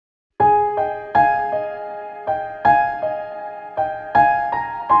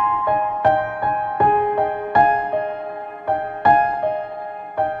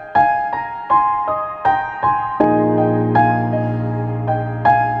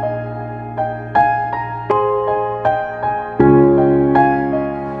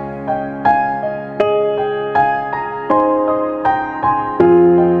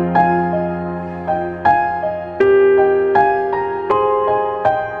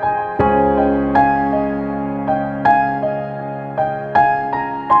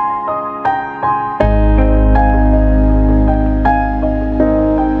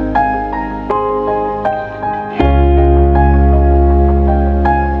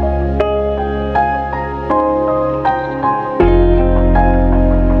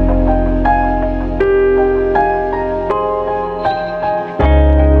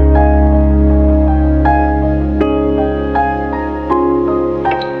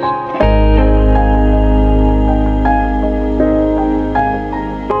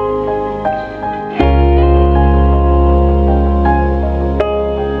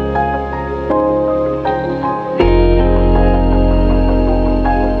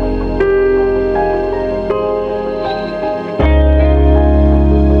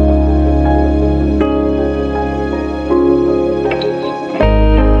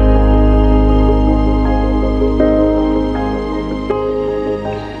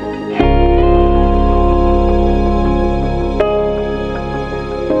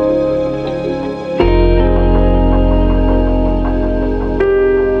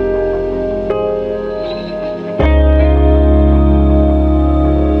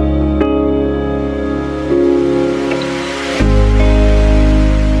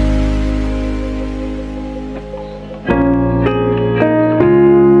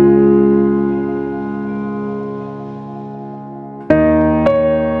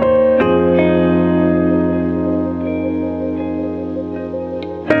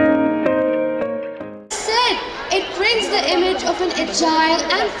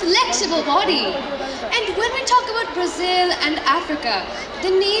body. And when we talk about Brazil and Africa,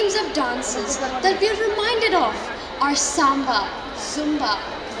 the names of dances that we are reminded of are samba, zumba,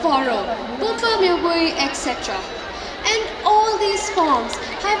 forró, bumba meu-boi, etc. And all these forms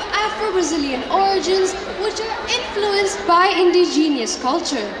have Afro-Brazilian origins which are influenced by indigenous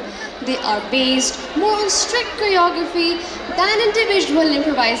culture. They are based more on strict choreography than individual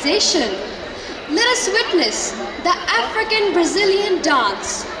improvisation. Let us witness the African Brazilian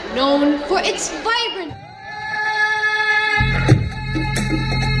dance, known for its vibrant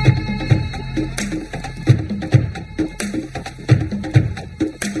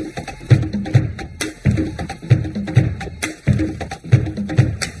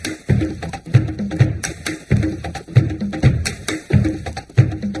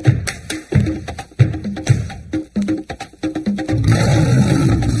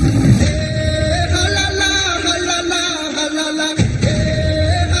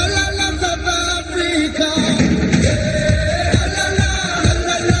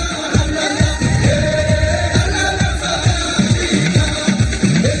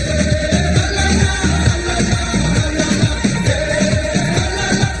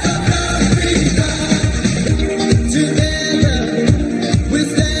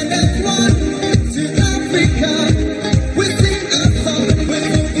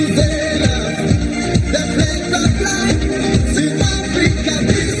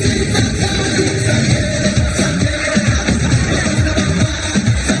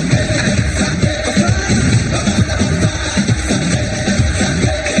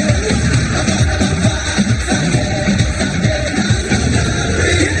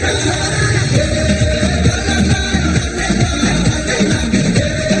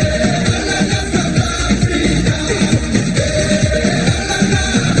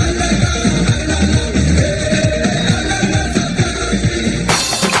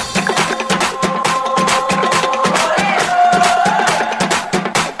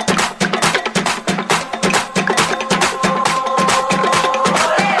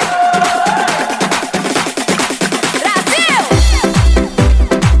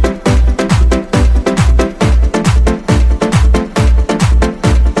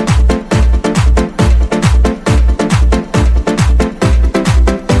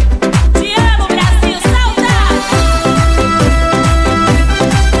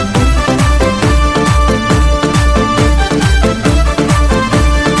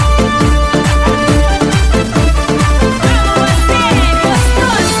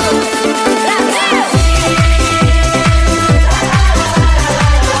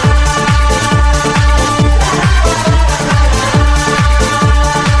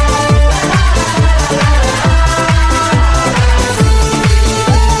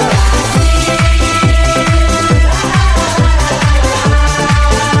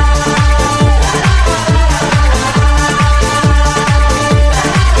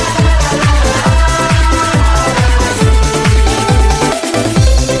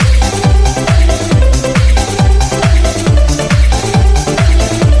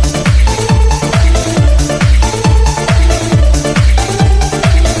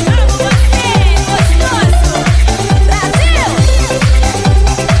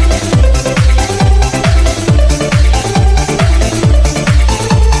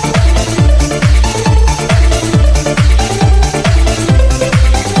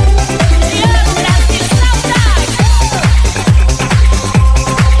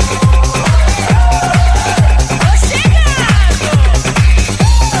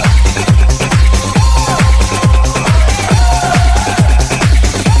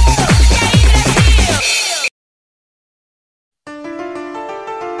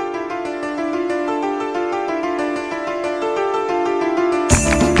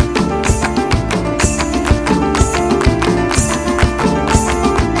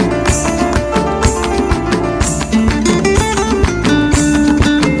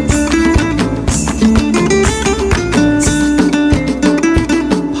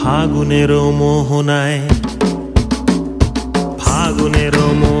ফাগুনের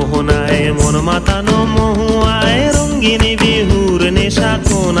মোহনায় মন মাতানো মহুয়ায় রঙ্গিনী বিহুর নেশা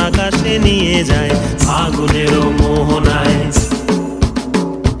কোন আকাশে নিয়ে যায়। ফাগুনের মোহনায়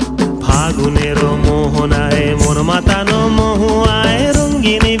ফাগুনের মোহনায় মন মাতানো মহুয়ায়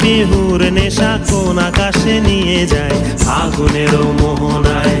রঙ্গিনী বিহুর নেশা কোন আকাশে নিয়ে যায়। ফাগুনের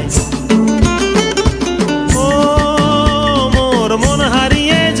মোহনায় ও মোর মন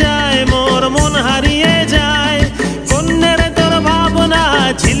হারিয়ে যায়, মোর মন হারিয়ে যায়, কন্যের তোর ভাবনা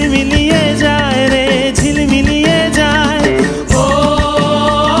ঝিলমিলিয়ে যায় রে, ঝিলমিলিয়ে যায়। ও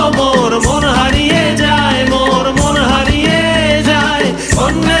মোর মন হারিয়ে যায়, মোর মন হারিয়ে যায়,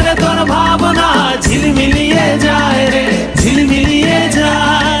 কন্যের তোর ভাব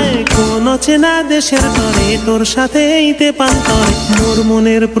যায় কোন চেনা দেশের তরে তোর সাথে ইতে পান্তরে মোর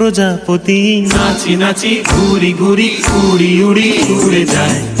মনের প্রজাপতি নাচি নাচি ঘুরি ঘুরি উড়ি উড়ি উড়ে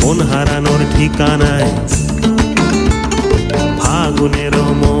যায় মন হারানোর ঠিকানায় ফাগুনের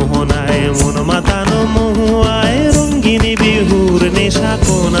মোহনায় মন মাতানো মহুয়ায় রঙ্গিনী বিহুর নেশা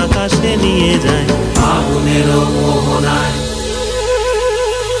কোন আকাশে নিয়ে যায় ফাগুনের মোহনায়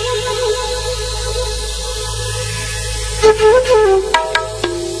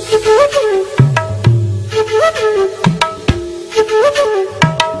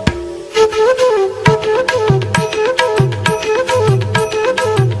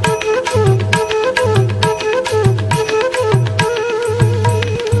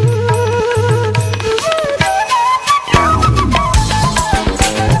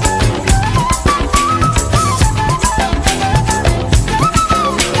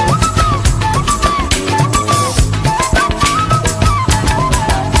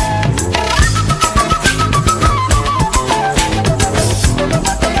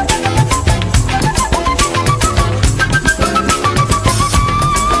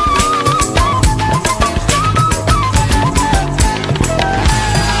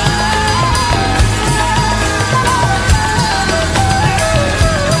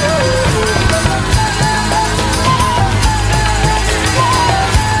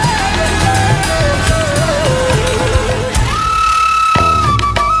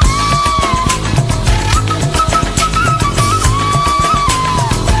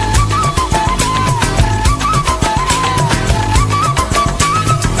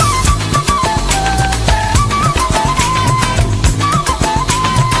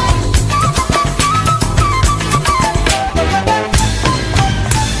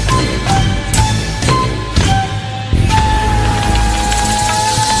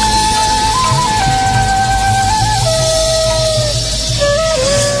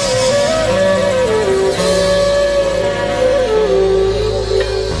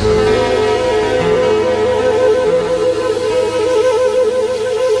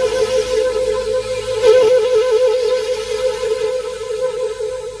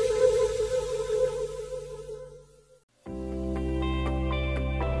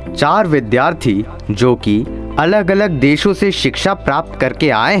चार विद्यार्थी जो कि अलग अलग देशों से शिक्षा प्राप्त करके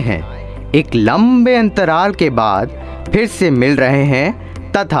आए हैं, एक लंबे अंतराल के बाद फिर से मिल रहे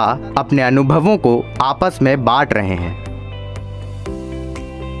हैं तथा अपने अनुभवों को आपस में बांट रहे हैं।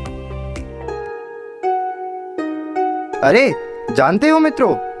 अरे जानते हो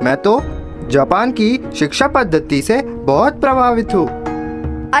मित्रों, मैं तो जापान की शिक्षा पद्धति से बहुत प्रभावित हूँ।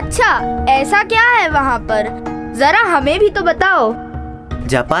 अच्छा, ऐसा क्या है वहाँ पर? जरा हमें भी तो बताओ।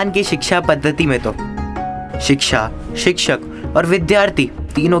 जापान की शिक्षा पद्धति में तो शिक्षा, शिक्षक और विद्यार्थी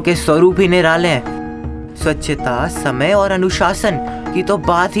तीनों के स्वरूप ही निराले हैं। स्वच्छता, समय और अनुशासन की तो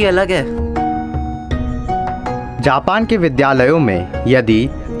बात ही अलग है। जापान के विद्यालयों में यदि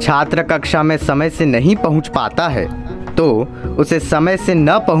छात्र कक्षा में समय से नहीं पहुंच पाता है तो उसे समय से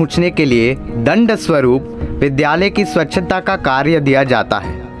न पहुंचने के लिए दंड स्वरूप विद्यालय की स्वच्छता का कार्य दिया जाता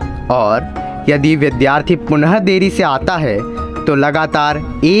है, और यदि विद्यार्थी पुनः देरी से आता है तो लगातार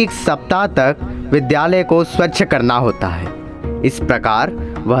 1 सप्ताह तक विद्यालय को स्वच्छ करना होता है। इस प्रकार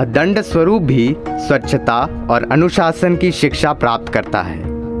वह दंड स्वरूप भी स्वच्छता और अनुशासन की शिक्षा प्राप्त करता है।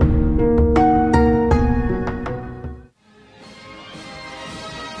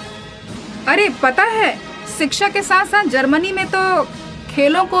 अरे पता है, शिक्षा के साथ साथ जर्मनी में तो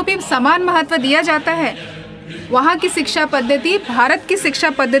खेलों को भी समान महत्व दिया जाता है। वहाँ की शिक्षा पद्धति भारत की शिक्षा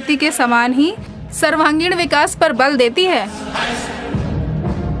पद्धति के समान ही सर्वांगीण विकास पर बल देती है।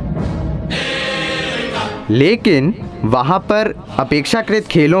 लेकिन वहाँ पर अपेक्षाकृत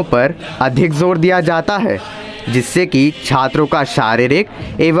खेलों पर अधिक जोर दिया जाता है, जिससे कि छात्रों का शारीरिक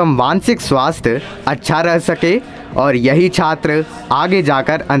एवं मानसिक स्वास्थ्य अच्छा रह सके और यही छात्र आगे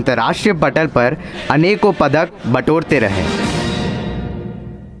जाकर अंतर्राष्ट्रीय पटल पर अनेकों पदक बटोरते रहें।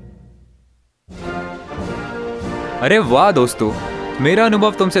 अरे वाह दोस्तों, मेरा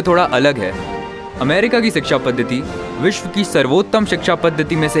अनुभव तुमसे थोड़ा अलग है। अमेरिका की शिक्षा पद्धति विश्व की सर्वोत्तम शिक्षा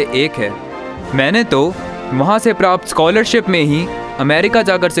पद्धति में से एक है। मैंने तो वहाँ से प्राप्त स्कॉलरशिप में ही अमेरिका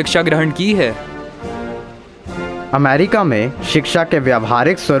जाकर शिक्षा ग्रहण की है। अमेरिका में शिक्षा के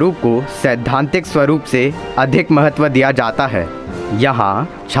व्यावहारिक स्वरूप को सैद्धांतिक स्वरूप से अधिक महत्व दिया जाता है। यहाँ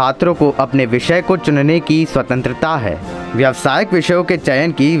छात्रों को अपने विषय को चुनने की स्वतंत्रता है। व्यावसायिक विषयों के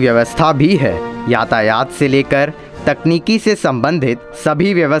चयन की व्यवस्था भी है। यातायात से लेकर तकनीकी से संबंधित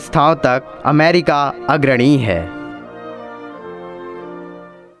सभी व्यवस्थाओं तक अमेरिका अग्रणी है।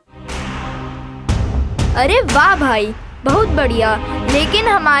 अरे वाह भाई, बहुत बढ़िया। लेकिन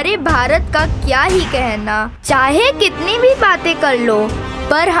हमारे भारत का क्या ही कहना, चाहे कितनी भी बातें कर लो,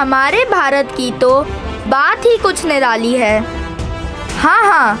 पर हमारे भारत की तो बात ही कुछ निराली है।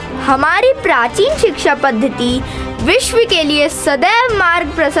 हाँ, हमारी प्राचीन शिक्षा पद्धति विश्व के लिए सदैव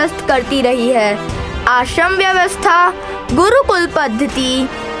मार्ग प्रशस्त करती रही है। आश्रम व्यवस्था, गुरुकुल पद्धति,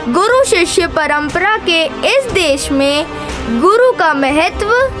 गुरु शिष्य परंपरा के इस देश में गुरु का महत्व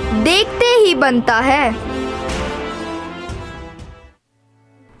देखते ही बनता है।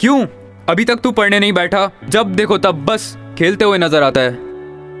 क्यों अभी तक तू पढ़ने नहीं बैठा? जब देखो तब बस खेलते हुए नजर आता है।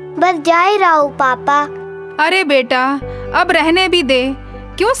 बस जा ही रहा हूँ पापा। अरे बेटा, अब रहने भी दे।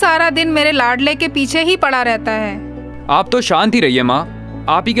 क्यों सारा दिन मेरे लाडले के पीछे ही पड़ा रहता है? आप तो शांत ही रहिए माँ।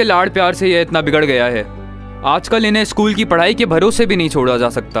 आप ही के लाड़ प्यार से ये इतना बिगड़ गया है। आजकल इन्हें स्कूल की पढ़ाई के भरोसे भी नहीं छोड़ा जा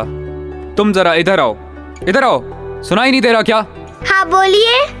सकता। तुम जरा इधर आओ, इधर आओ। सुनाई नहीं दे रहा क्या? हाँ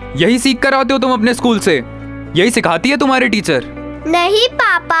बोलिए। यही सीख कर आते हो तुम अपने स्कूल से? यही सिखाती है तुम्हारे टीचर? नहीं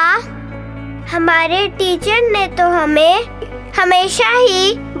पापा, हमारे टीचर ने तो हमें हमेशा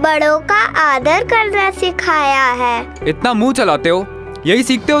ही बड़ों का आदर करना सिखाया है। इतना मुंह चलाते हो, यही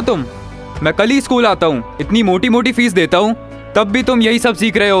सीखते हो तुम? मैं कल ही स्कूल आता हूँ, इतनी मोटी मोटी फीस देता हूँ, तब भी तुम यही सब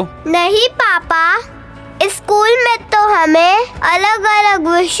सीख रहे हो? नहीं पापा, स्कूल में तो हमें अलग अलग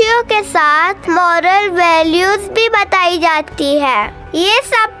विषयों के साथ मॉरल वैल्यूज भी बताई जाती है। ये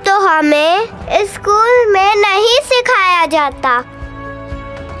सब तो हमें स्कूल में नहीं सिखाया जाता।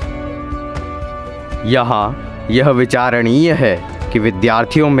 यहाँ यह विचारणीय है कि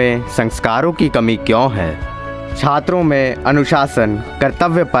विद्यार्थियों में संस्कारों की कमी क्यों है। छात्रों में अनुशासन,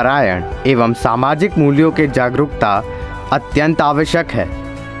 कर्तव्य परायण एवं सामाजिक मूल्यों के जागरूकता अत्यंत आवश्यक है।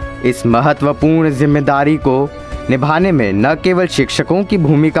 इस महत्वपूर्ण जिम्मेदारी को निभाने में न केवल शिक्षकों की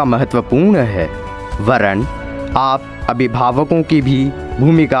भूमिका महत्वपूर्ण है, वरन आप अभिभावकों की भी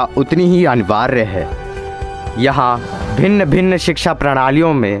भूमिका उतनी ही अनिवार्य है। यहाँ भिन्न भिन्न शिक्षा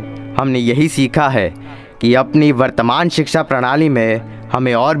प्रणालियों में हमने यही सीखा है कि अपनी वर्तमान शिक्षा प्रणाली में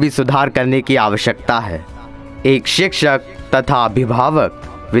हमें और भी सुधार करने की आवश्यकता है। एक शिक्षक तथा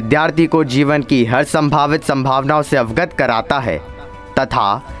अभिभावक विद्यार्थी को जीवन की हर संभावित संभावनाओं से अवगत कराता है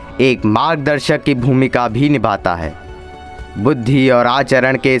तथा एक मार्गदर्शक की भूमिका भी निभाता है। बुद्धि और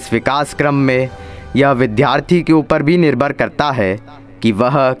आचरण के इस विकास क्रम में यह विद्यार्थी के ऊपर भी निर्भर करता है कि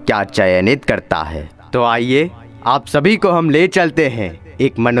वह क्या चयनित करता है। तो आइए आप सभी को हम ले चलते हैं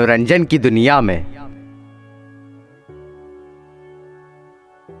एक मनोरंजन की दुनिया में।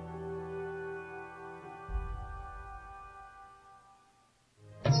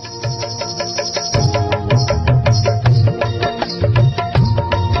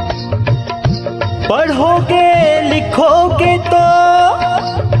 पढ़ोगे लिखोगे तो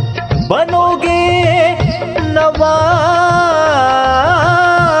बनोगे नवाब,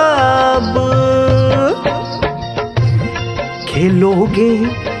 खेलोगे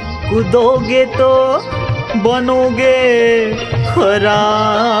कूदोगे तो बनोगे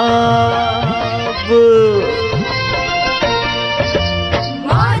खराब।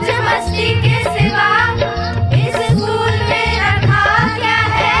 मौज मस्ती के सिवा इस स्कूल में रखा क्या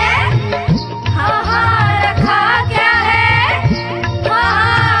है? हाँ रखा क्या है?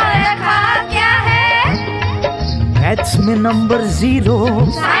 हाँ रखा क्या है? मैथ्स में नंबर 0,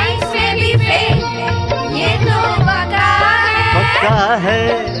 साइंस में भी फेल, ये तो पक्का है।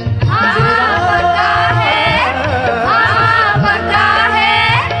 हाँ पक्का है। हाँ पक्का है।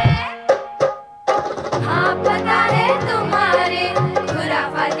 हाँ पता है तुम्हारे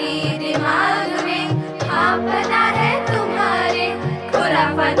खुराफाती दिमाग में। हाँ पता है तुम्हारे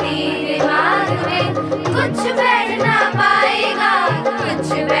खुराफाती दिमाग में। कुछ बैठ ना पाएगा,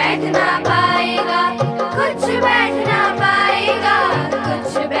 कुछ बैठ ना पाएगा, कुछ बैठ ना पाएगा,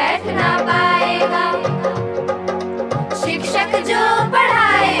 कुछ बैठ ना पाएगा। शिक्षक जो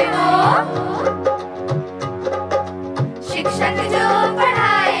पढ़ाए वो, शिक्षक जो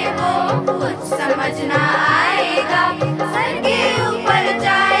पढ़ाए वो कुछ समझ ना आएगा। सर के ऊपर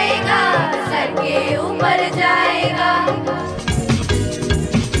जाएगा, सर के ऊपर जाएगा।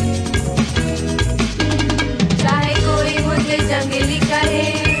 चाहे कोई मुझे जंगली कहे,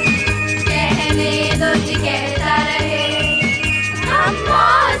 कहने दो जी कहता रहे। हम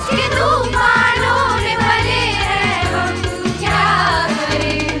मौज के तूफानों में भले हैं, हम क्या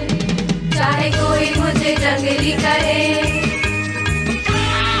करें? चाहे कोई मुझे जंगली कहे।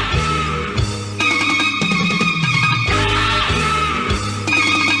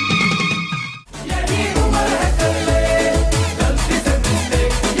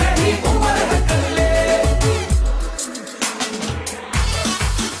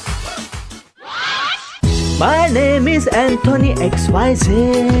 My name is Anthony XYZ.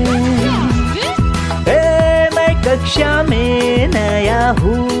 मैं कक्षा में नया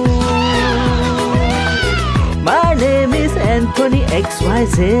हूँ। My name is Anthony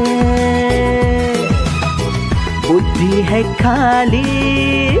XYZ। बुद्धि है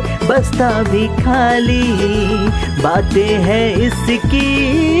खाली, बस्ता भी खाली, बातें हैं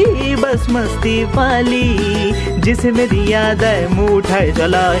इसकी बस मस्ती वाली। जिसे मेरी याद है मुँह उठाए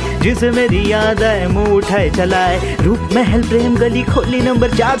चलाए, जिसे मेरी याद है मुँह उठाए चलाए। रूप महल प्रेम गली खोली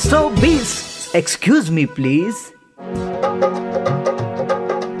नंबर 420। Excuse me please.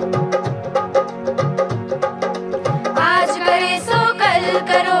 आज करे सो कल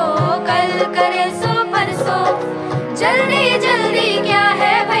करो, कल करे सो परसों। जल्दी जल्दी क्या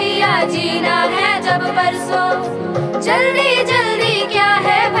है भैया, जीना है जब परसों। जल्दी जल्दी क्या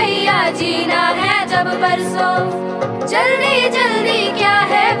है भैया, जीना है जब परसों। जल्दी जल्दी क्या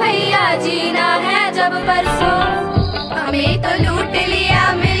है भैया, जीना है जब परसों। हमें तो लूट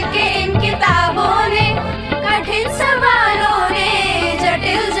लिया मिलके इन किताबों ने, कठिन सवालों ने,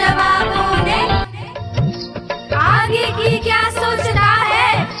 जटिल जवाबों ने। आगे की क्या सोचता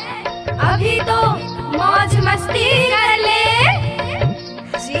है, अभी तो मौज मस्ती कर ले।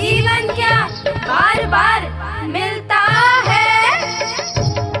 जीवन क्या बार बार मिलता है,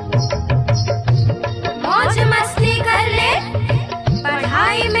 मौज मस्ती कर ले।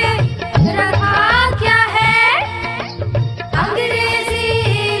 पढ़ाई में रखा क्या है, अंग्रेजी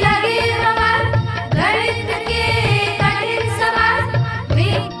लगे हवा, गणित के कठिन सवाल।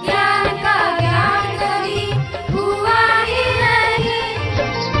 विज्ञान का ज्ञान कभी हुआ ही नहीं।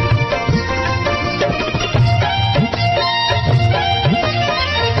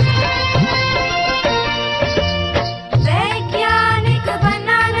 वैज्ञानिक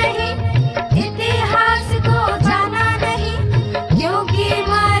बनना नहीं, इतिहास को जाना नहीं, क्योंकि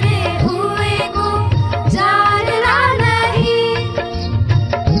मरे हुए को जानना नहीं।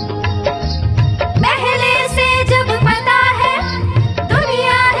 पहले से जब पता है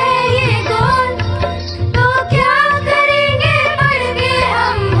दुनिया है ये गोल, तो क्या करेंगे पढ़ के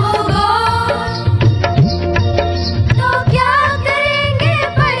हम भूगोल। तो क्या करेंगे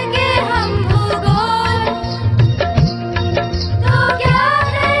पढ़ के हम भूगोल। तो क्या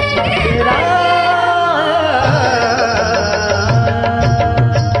करेंगे।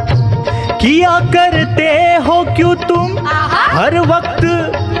 किया करते हो क्यों तुम हर वक्त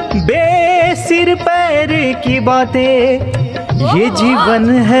बेसिर पैर की बातें। ये जीवन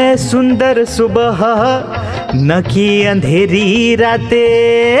है सुंदर सुबह, न कि अंधेरी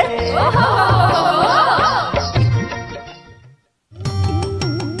रातें।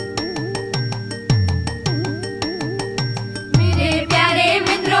 मेरे प्यारे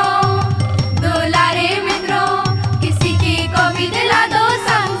मित्रों, दुलारे मित्रों, किसी की कॉपी दिला दो,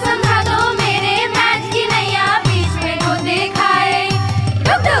 समझा दो। मेरे मैथ की नैया बीच में गोते खाए,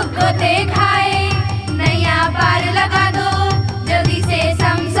 डुग डुग गोते खाए। नैया पार लगा दो, जल्दी से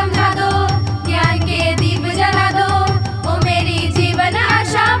समझा दो, ज्ञान के दीप जला दो। ओ मेरी जीवन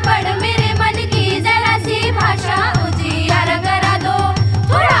आशा, पढ़ मेरे मन की जरा सी भाषा। उजियारा करा दो,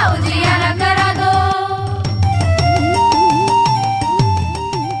 थोड़ा उजियारा करा दो।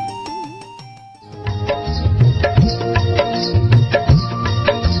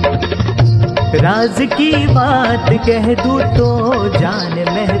 राज की बात कह दूं तो जान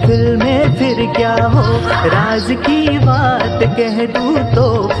महफिल में फिर क्या हो। राज की बात कह दूं तो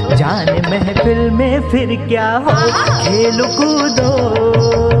जान महफिल में फिर क्या हो। खेल कूदो,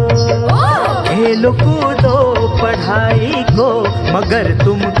 खेल कूदो पढ़ाई को, मगर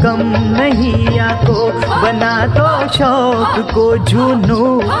तुम कम नहीं आको। बना दो शौक को जुनू,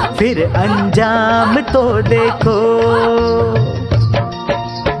 फिर अंजाम तो देखो।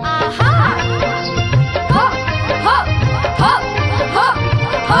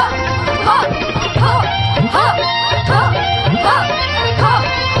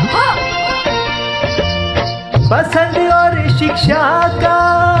 पसंद और शिक्षा का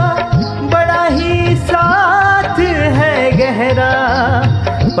बड़ा ही साथ है गहरा।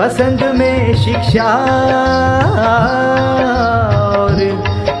 पसंद में शिक्षा और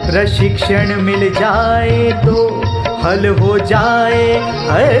प्रशिक्षण मिल जाए तो हल हो जाए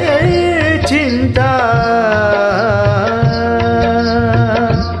हर चिंता।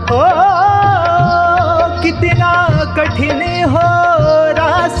 ओ कितना कठिन हो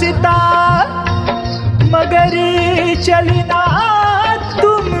रास्ता, मगर चलना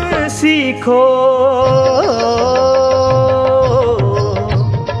तुम सीखो।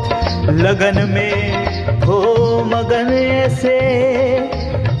 लगन में हो मगन से,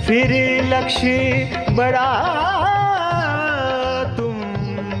 फिर लक्ष्य बड़ा तुम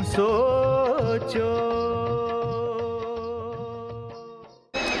सोचो।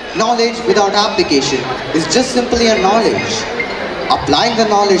 Knowledge without application is just simply a knowledge. Applying the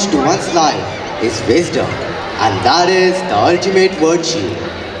knowledge to one's life is wisdom, and that is the ultimate virtue.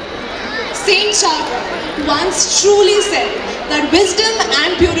 Saint Chakra once truly said that wisdom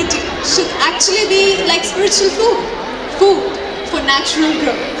and purity should actually be like spiritual food for natural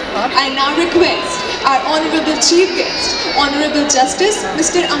growth. I now request our Honorable Chief Guest, Honorable Justice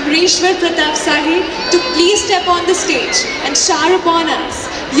Mr. Amreshwar Pratap Sahi, to please step on the stage and shower upon us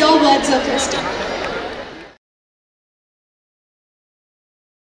your words of wisdom.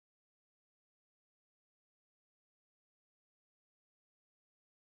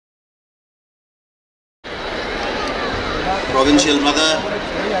 Provincial Mother,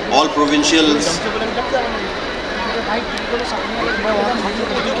 all provincials,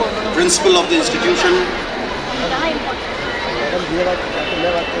 Principal of the institution,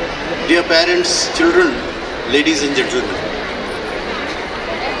 dear parents, children, ladies and gentlemen.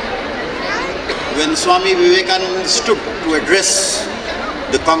 When Swami Vivekananda stood to address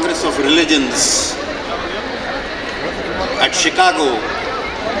the Congress of Religions at Chicago,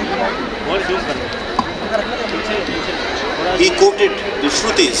 he quoted the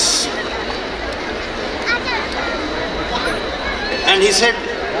Shrutis and he said,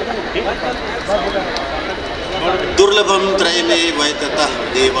 Durlabham trayame vaitata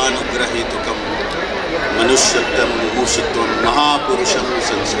devanugrahitukam manushyatam mushitvam mahapurusham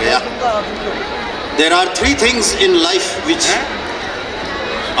sansraya. There are three things in life which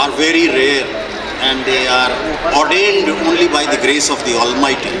are very rare and they are ordained only by the grace of the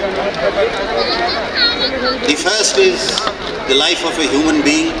Almighty. The first is the life of a human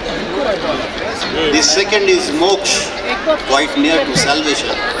being. The second is moksha, quite near to salvation.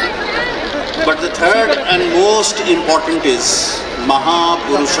 But the third and most important is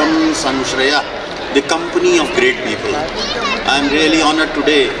Mahapurusham Sanshraya, the company of great people. I am really honored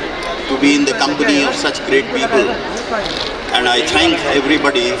today to be in the company of such great people, and I thank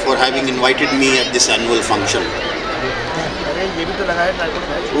everybody for having invited me at this annual function.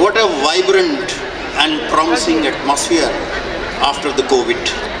 What a vibrant and promising atmosphere after the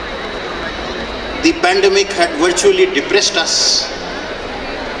COVID. The pandemic had virtually depressed us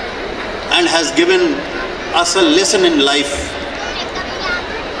and has given us a lesson in life.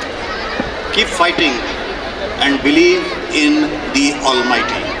 Keep fighting and believe in the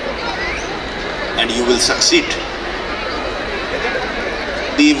Almighty, and you will succeed.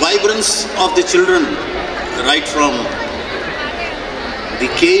 The vibrance of the children, right from the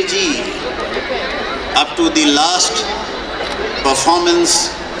KG up to the last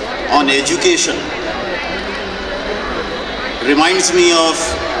performance on education, reminds me of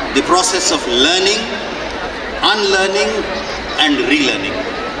the process of learning, unlearning and relearning.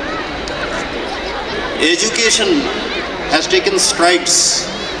 Education has taken strides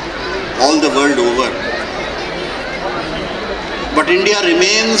all the world over, but India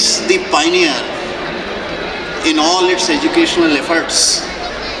remains the pioneer in all its educational efforts.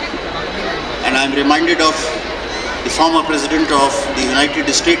 And I am reminded of the former President of the United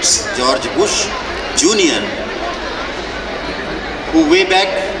States, George Bush Jr., who way back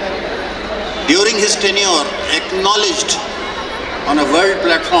during his tenure acknowledged on a world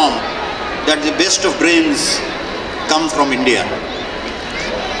platform that the best of brains come from India.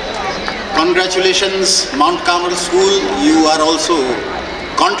 Congratulations, Mount Carmel School, you are also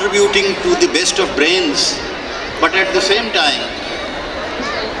contributing to the best of brains, but at the same time,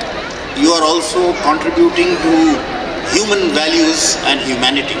 you are also contributing to human values and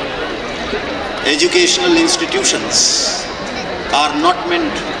humanity. Educational institutions are not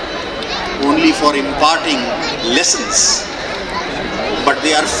meant only for imparting lessons, but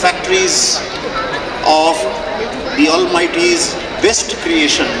they are factories of the Almighty's best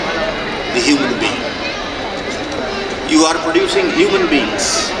creation, the human being. You are producing human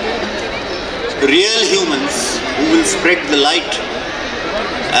beings, real humans who will spread the light.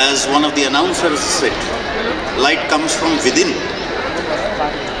 As one of the announcers said, light comes from within.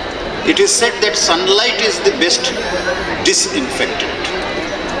 It is said that sunlight is the best disinfectant.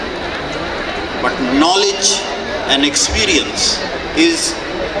 But knowledge and experience is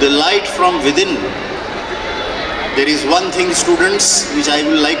the light from within. There is one thing, students, which I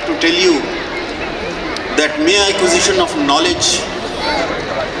would like to tell you, that mere acquisition of knowledge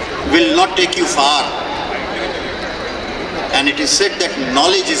will not take you far. And it is said that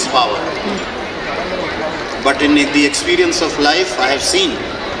knowledge is power. But in the experience of life, I have seen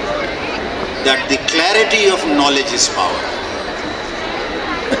that the clarity of knowledge is power.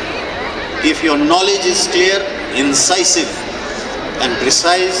 If your knowledge is clear, incisive and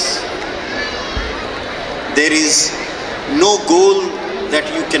precise, there is no goal that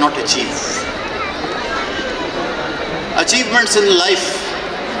you cannot achieve. Achievements in life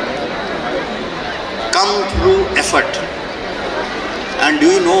come through effort. And do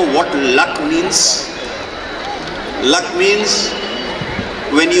you know what luck means? Luck means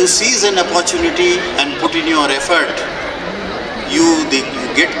when you seize an opportunity and put in your effort, you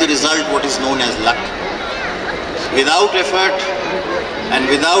get the result what is known as luck. Without effort and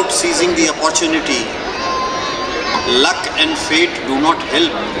without seizing the opportunity, luck and fate do not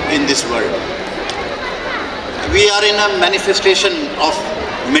help in this world. We are in a manifestation of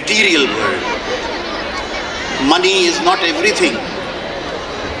material world. Money is not everything,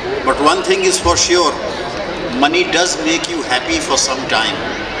 but one thing is for sure, money does make you happy for some time.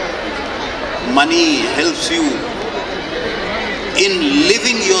 Money helps you in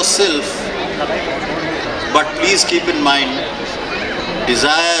living yourself, but please keep in mind,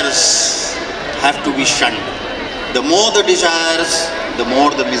 desires have to be shunned. The more the desires, the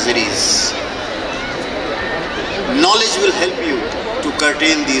more the miseries. Knowledge will help you to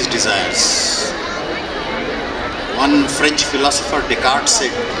curtail these desires. One French philosopher, Descartes,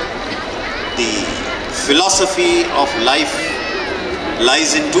 said, the philosophy of life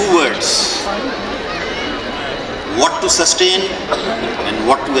lies in two words: what to sustain and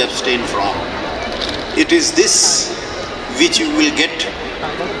what to abstain from. It is this which you will get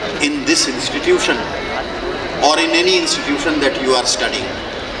in this institution or in any institution that you are studying.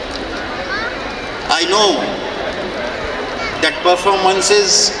 I know that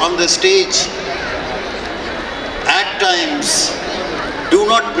performances on the stage at times do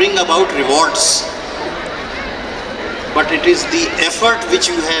not bring about rewards, but it is the effort which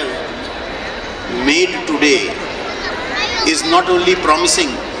you have made today is not only promising,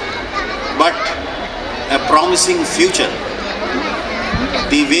 but a promising future.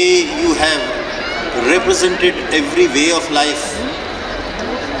 The way you have represented every way of life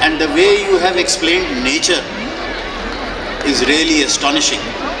and the way you have explained nature is really astonishing.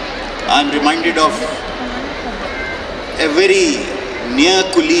 I am reminded of a very near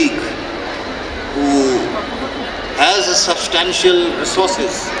colleague who has substantial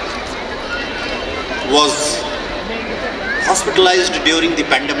resources, was hospitalized during the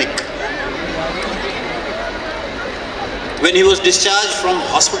pandemic. When he was discharged from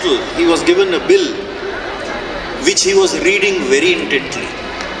hospital, he was given a bill which he was reading very intently.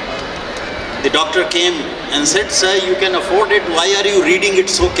 The doctor came and said, "Sir, you can afford it. Why are you reading it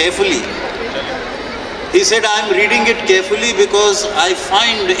so carefully?" He said, "I am reading it carefully because I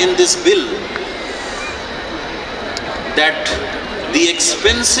find in this bill that the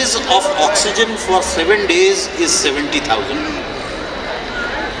expenses of oxygen for 7 days is 70,000.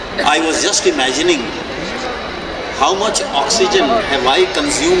 I was just imagining how much oxygen have I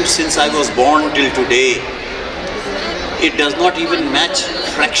consumed since I was born till today. It does not even match a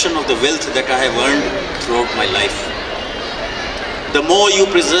fraction of the wealth that I have earned throughout my life." The more you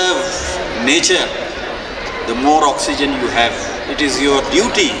preserve nature, the more oxygen you have. It is your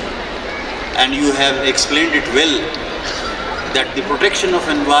duty, and you have explained it well, that the protection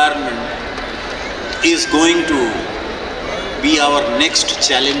of environment is going to be our next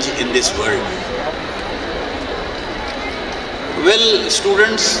challenge in this world. Well,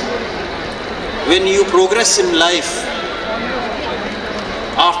 students, when you progress in life,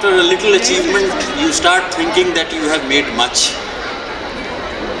 after a little achievement, you start thinking that you have made much.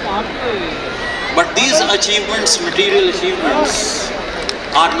 But these achievements, material achievements,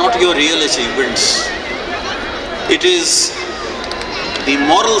 are not your real achievements. It is the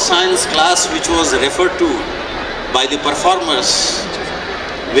moral science class which was referred to by the performers,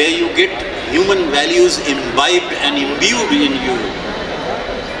 where you get human values imbibed and imbued in you,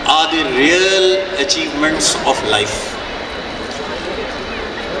 are the real achievements of life.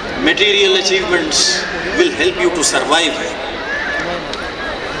 Material achievements will help you to survive,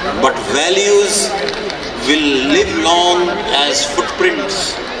 but values will live long as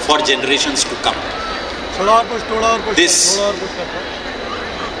footprints for generations to come. This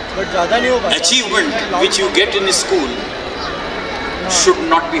achievement which you get in school should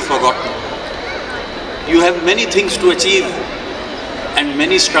not be forgotten. You have many things to achieve and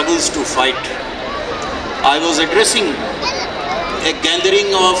many struggles to fight. I was addressing a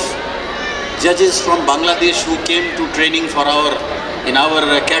gathering of judges from Bangladesh who came to training for in our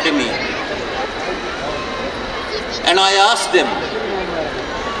academy, and I asked them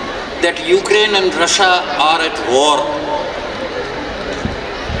that Ukraine and Russia are at war.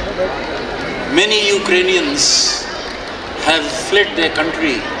 Many Ukrainians have fled their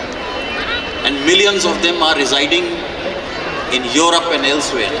country, and millions of them are residing in Europe and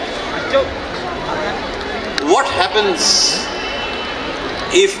elsewhere. What happens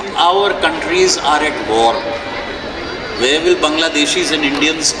If our countries are at war, where will Bangladeshis and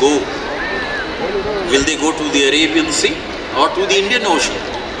Indians go? Will they go to the Arabian Sea or to the Indian Ocean?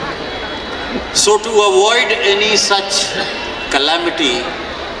 So to avoid any such calamity,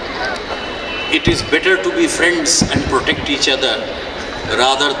 it is better to be friends and protect each other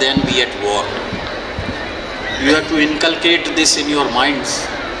rather than be at war. You have to inculcate this in your minds,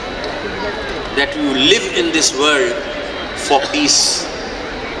 that you live in this world for peace.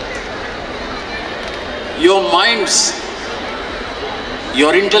 Your minds,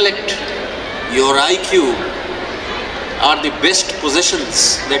 your intellect, your IQ are the best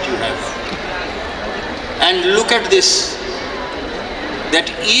possessions that you have. And look at this, that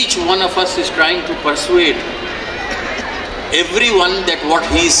each one of us is trying to persuade everyone that what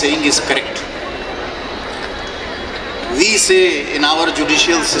he is saying is correct. We say in our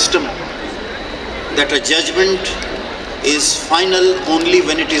judicial system that a judgment is final only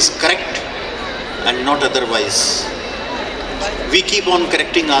when it is correct and not otherwise. We keep on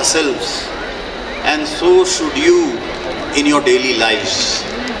correcting ourselves, and so should you in your daily lives.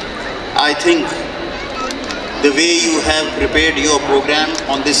 I think the way you have prepared your program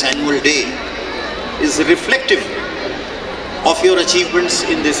on this annual day is reflective of your achievements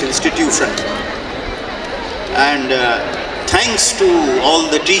in this institution. And thanks to all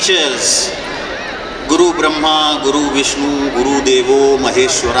the teachers, Guru Brahma, Guru Vishnu, Guru Devo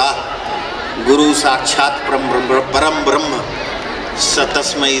Maheshwara, Guru Sakshat Param Brahma,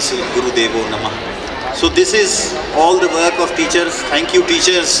 Satasmai Sri Guru Devo Namah. So this is all the work of teachers. Thank you,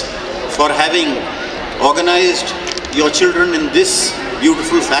 teachers, for having organized your children in this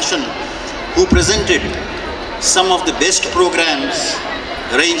beautiful fashion, who presented some of the best programs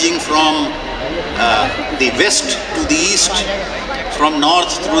ranging from the west to the east, from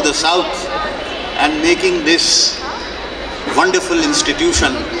north through the south, and making this wonderful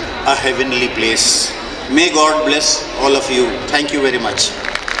institution a heavenly place. May God bless all of you. Thank you very much.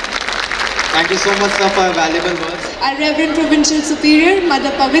 Thank you so much, sir, for your valuable words. Our Reverend Provincial Superior,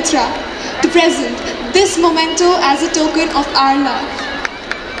 Mother Pavitra, to present this memento as a token of our love.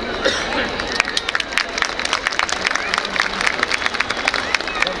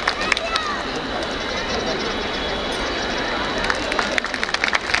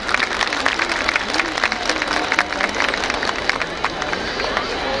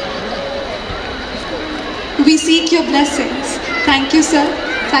 We seek your blessings. Thank you, sir.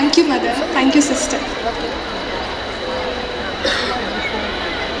 Thank you, mother. Thank you, sister.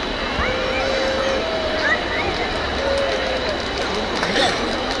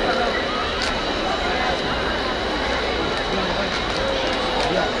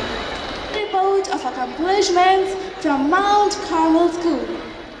 Report of accomplishments from Mount Carmel School.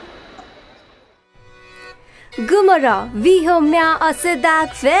 Gumara, Vihomya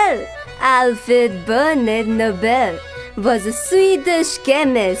Asedakvel, Alfred Bernard Nobel was a Swedish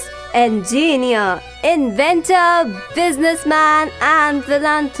chemist, engineer, inventor, businessman and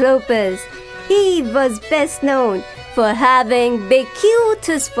philanthropist. He was best known for having bequeathed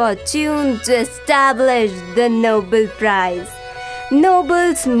his fortune to establish the Nobel Prize.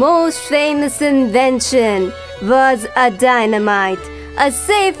 Nobel's most famous invention was a dynamite, a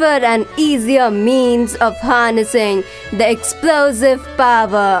safer and easier means of harnessing the explosive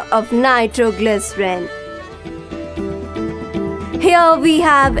power of nitroglycerin. Here we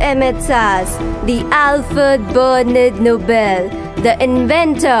have Emmett Sass, the Alfred Bernard Nobel, the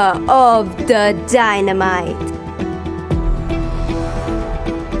inventor of the dynamite.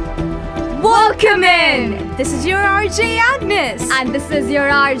 Welcome in! This is your RJ Agnes. And this is your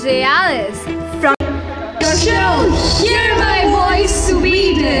RJ Alice. From your show, Hear My Voice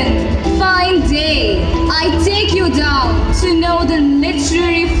Sweden. Fine day, I take you down to know the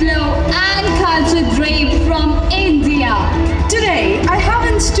literary flow and culture draped from India. Today, I have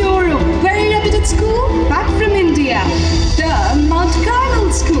in store a very reputed school back from India, the Mount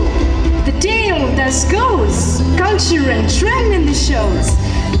Carmel School. The tale thus goes, culture and trend in the shows.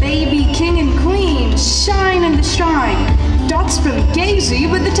 Baby, king and queen shine in the shrine. Dots from Daisy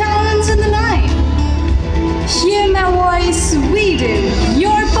with the talents in the line. Hear My Voice Sweden,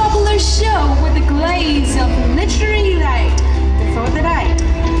 your popular show with the glaze of literary light before the night.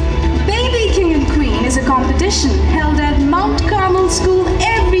 Baby, king and queen is a competition held at Mount Carmel School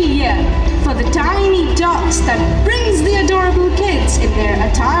every year for the tiny dots that brings the adorable kids in their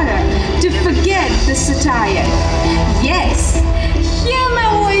attire to forget the satire. Yes, Hear My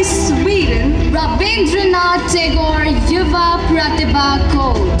Voice Sweden, Rabindranath Tagore Yuva Pratibha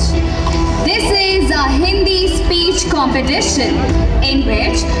Coach. This is a Hindi speech competition in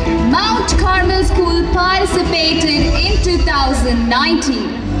which Mount Carmel School participated in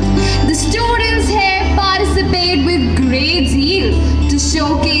 2019. The students here participate with great zeal to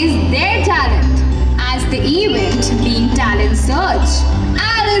showcase their talent, as the event being Talent Search.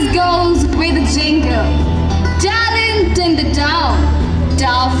 Alice goes with a jingle. Talent in the town,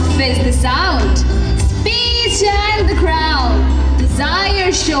 tough is the sound, speech and the crowd,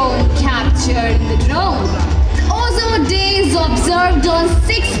 desire shown captured in the drone. Ozone Day is observed on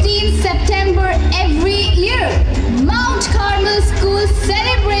 16 September every year. Mount Carmel School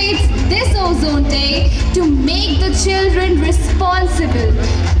celebrates this Ozone Day to make the children responsible.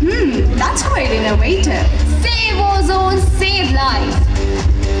 That's quite innovative. Save ozone, save life.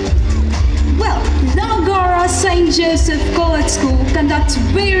 Well, Nagara St. Joseph College School conducts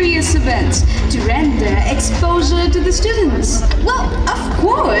various events to render exposure to the students. Well, of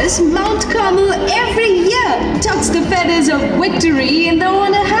course, Mount Carmel every year tucks the feathers of victory in the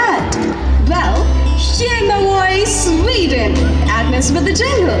honor hat. Well, hear my voice, Sweden. Agnes with the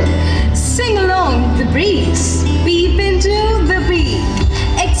jingle. Sing along the breeze. Peep into the peak.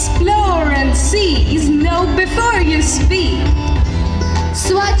 Explore and seize. Know before you speak.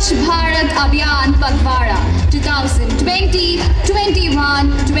 Swachh Bharat Abhiyan Pagwara 2020,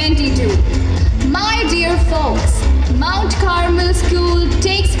 21, 22. My dear folks, Mount Carmel School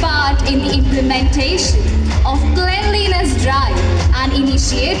takes part in the implementation of Cleanliness Drive, an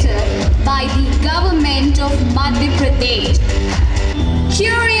initiative by the government of Madhya Pradesh.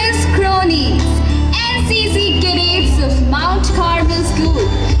 Curious cronies, NCC cadets of Mount Carmel School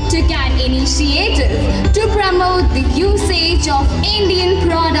took an initiative to promote the usage of Indian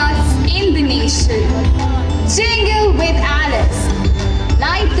products in the nation. Jingle with Alice.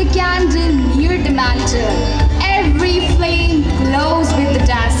 Light the candle near the mantle. Every flame glows with the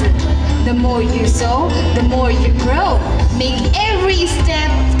dazzle. The more you sow, the more you grow. Make every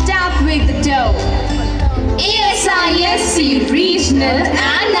step tap with the toe. ASISC regional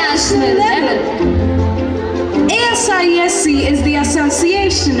and national level. ASISC is the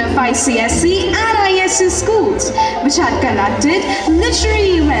association of ICSE and ISS schools, which had conducted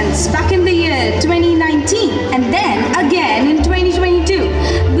literary events back in the year 2019 and then again in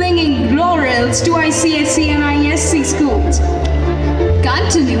 2022, bringing laurels to ICSE and ISC schools.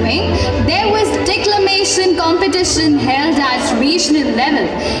 Continuing, there was declamation competition held at regional level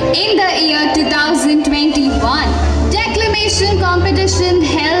in the year 2021. Declamation competition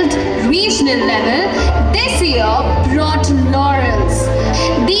held regional level this year brought laurels.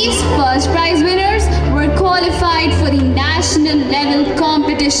 These first prize winners were qualified for the national level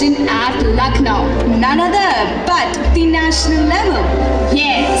competition at Lucknow. None other but the national level.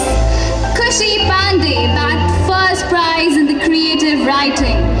 Yes. Kushi Pandey bagged first prize in the creative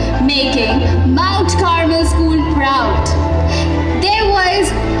writing, making Mount Carmel School proud. There was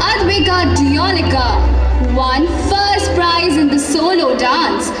Advika Dionika, who won first prize in the solo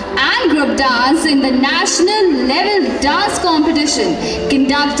dance and group dance in the national level dance competition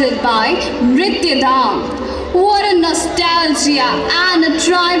conducted by Nritya Dham. What a nostalgia and a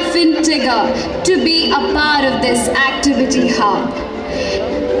triumphant figure to be a part of this activity hub.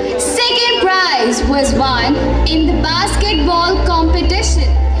 Second prize was won in the basketball competition,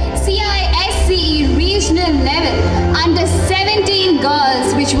 CISCE regional level under 17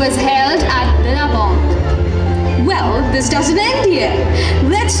 girls, which was held at Billabong. Well, this doesn't end here.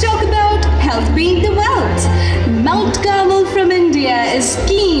 Let's talk about health being the wealth. Mount Carmel from India is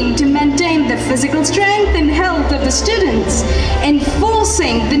keen to maintain the physical strength and health of the students,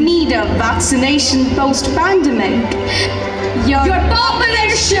 enforcing the need of vaccination post-pandemic. Your popular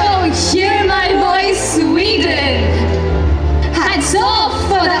show, Hear My Voice, Sweden. Hats off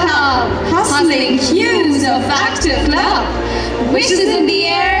for the hub, hustling hues of active club. Wishes in the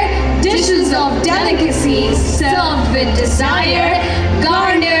air, dishes of delicacies, served with desire,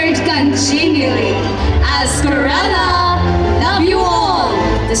 garnered continually. As Corella, love you all.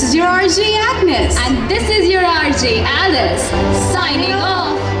 This is your RJ Agnes. And this is your RJ Alice, signing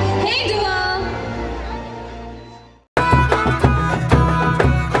off. Hey Dua.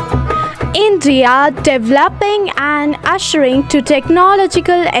 India developing and ushering to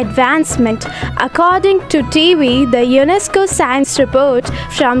technological advancement. According to TV, the UNESCO Science Report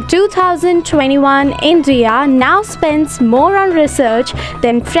from 2021, India now spends more on research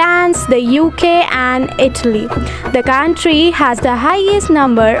than France, the UK and Italy. The country has the highest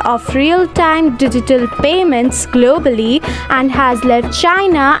number of real-time digital payments globally and has left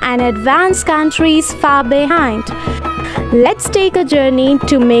China and advanced countries far behind. Let's take a journey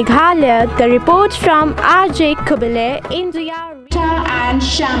to Meghalaya. The report from RJ Kubile, India and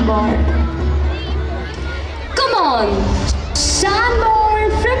Shambor. Come on, shine more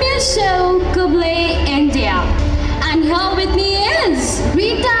from your show, Kubile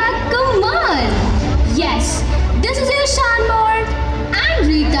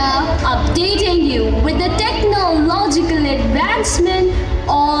education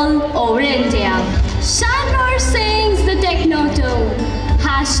all over India. Shanbar sings the Technoto.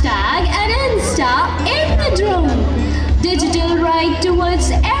 Hashtag and Insta in the drone. Digital right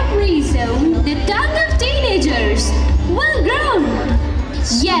towards every zone. The tongue of teenagers will grow.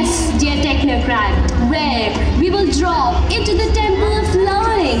 Yes, dear technocrat, where we will drop into the temple of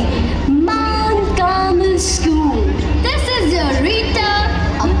learning, Mount Carmel School. This is your Rita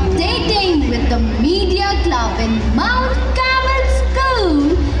updating with the Media Club in Mount Carmel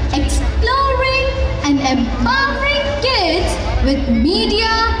School, exploring and empowering kids with media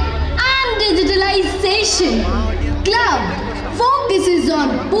and digitalization. Club focuses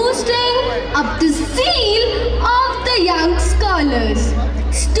on boosting up the zeal of the young scholars.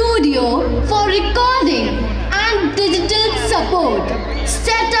 Studio for recording and digital support.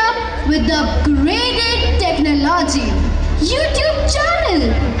 Set up with upgraded technology. YouTube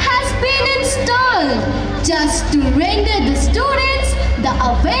channel has been installed just to render the students the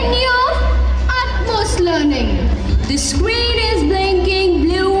avenue of utmost learning. The screen is blinking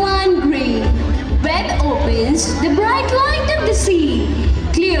blue and green. Web opens the bright light of the sea.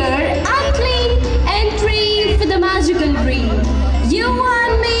 Clear and clean entry for the magical dream. You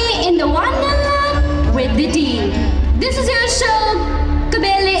and me in the wonderland with the team. This is your show,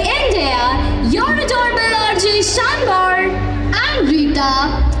 BAGHMUGALIA India. Your adorable RJ Shanbar and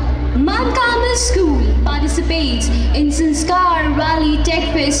Rita. Mount Carmel School participates in Sanskar Rally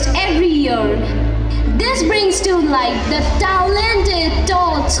Tech Fest every year. This brings to light the talented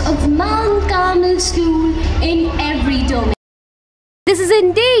thoughts of Mount Carmel School in every domain. This is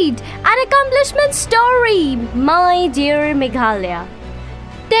indeed an accomplishment story, my dear Meghalaya.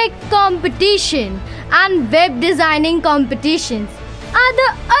 Tech competition and web designing competitions are the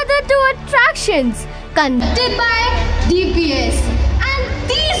other two attractions conducted by DPS, and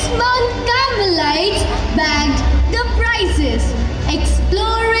these Mount Carmelites bagged the prizes,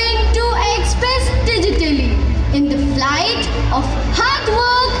 exploring to express digitally in the flight of hard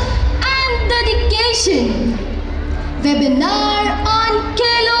work and dedication. Webinar on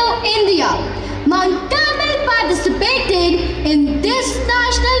Khelo India. Mount Carmel participated in this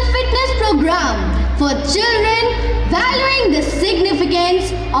national fitness program for children, valuing the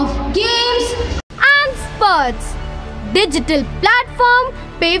significance of games and sports. Digital platform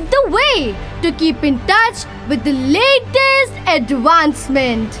paved the way to keep in touch with the latest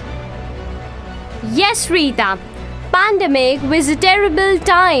advancement. Yes, Rita, pandemic was a terrible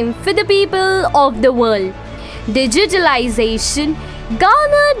time for the people of the world. Digitalization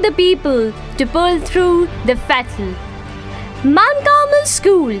garnered the people to pull through the battle. Mount Carmel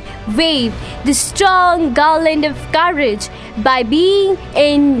School waved the strong garland of courage by being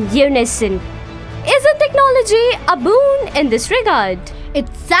in unison. Isn't technology a boon in this regard?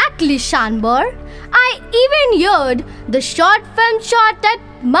 Exactly, Shanbar. I even heard the short film shot at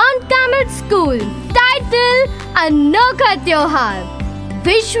Mount Carmel School titled Anokha Tyohar.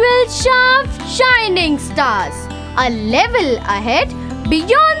 Visual sharp shining stars, a level ahead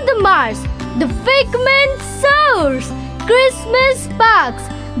beyond the Mars. The figment soars, Christmas sparks,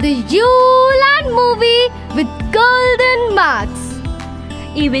 the Yule movie with golden marks.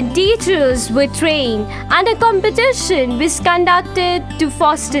 Even teachers were trained and a competition was conducted to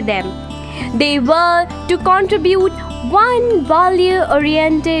foster them. They were to contribute one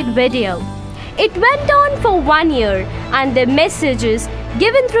value-oriented video. It went on for 1 year and the messages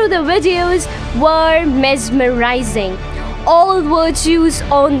given through the videos were mesmerizing. All virtues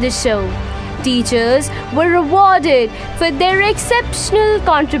on the show. Teachers were rewarded for their exceptional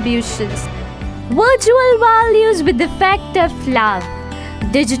contributions. Virtual values with the effect of love.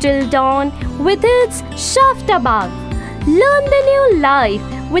 Digital dawn with its shaft above. Learn the new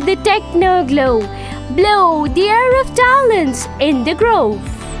life with the techno glow. Blow the air of talents in the grove.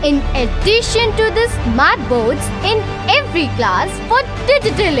 In addition to the smart boards in every class for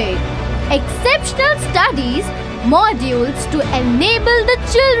digital aid, exceptional studies modules to enable the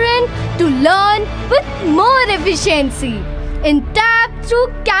children to learn with more efficiency. In tap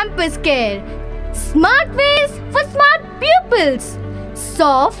through campus care, smart ways for smart pupils,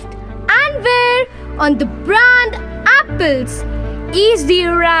 soft and wear on the brand apples, easy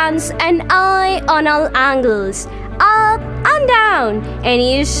runs and eye on all angles, up and down,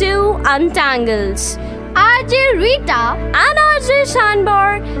 any issue untangles. RJ Rita and RJ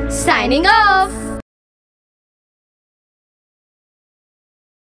Shanbar signing off.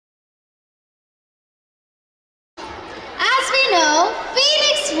 As we know,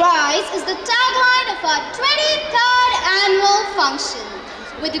 Phoenix Rise is the tagline of our 23rd annual function,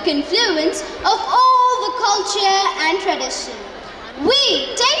 with the confluence of all the culture and tradition.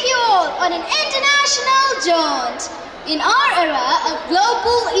 We take you all on an international jaunt. In our era of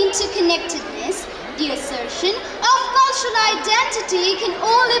global interconnectedness, the assertion of cultural identity can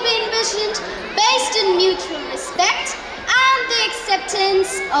only be envisioned based on mutual respect and the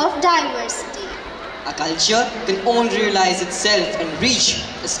acceptance of diversity. A culture can only realize itself and reach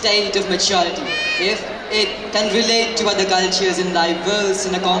a state of maturity if it can relate to other cultures in diverse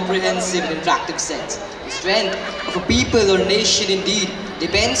and a comprehensive and interactive sense. The strength of a people or nation indeed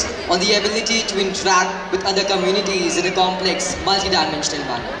depends on the ability to interact with other communities in a complex, multidimensional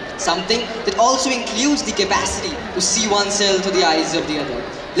manner. Something that also includes the capacity to see oneself through the eyes of the other.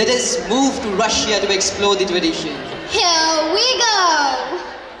 Let us move to Russia to explore the tradition. Here we go!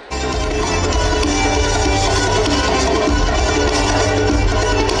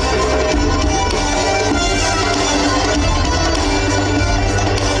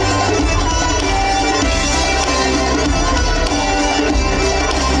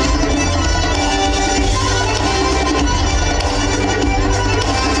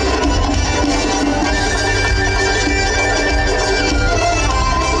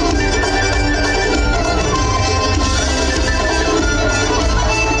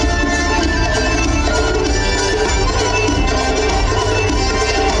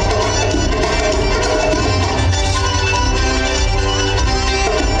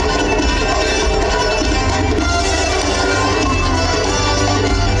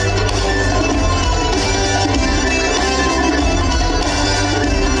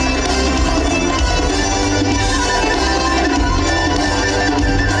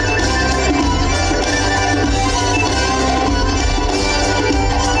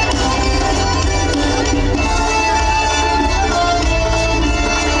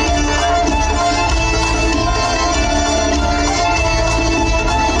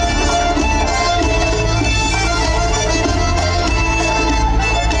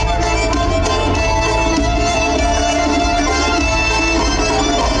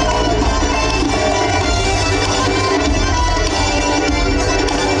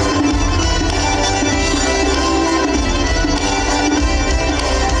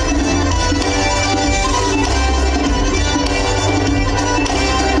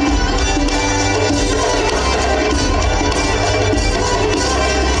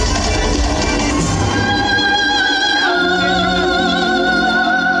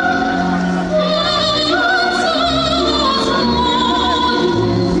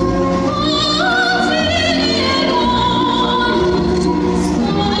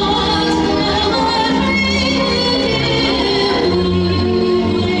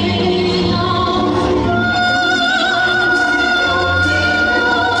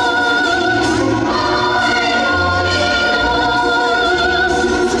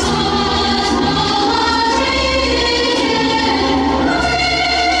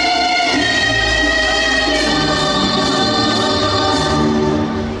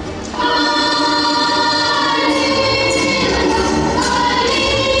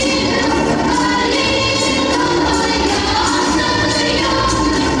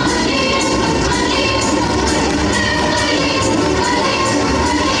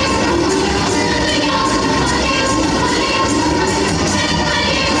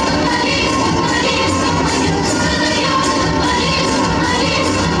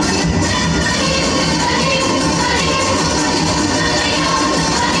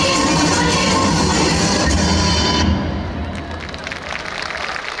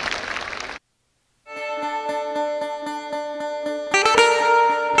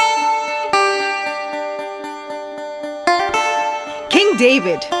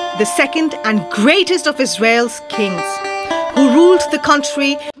 David, the second and greatest of Israel's kings, who ruled the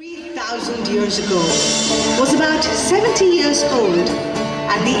country 3,000 years ago, was about 70 years old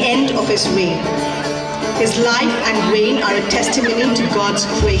at the end of his reign. His life and reign are a testimony to God's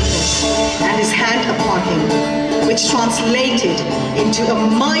greatness and his hand upon him, which translated into a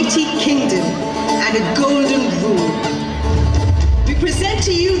mighty kingdom and a golden rule. We present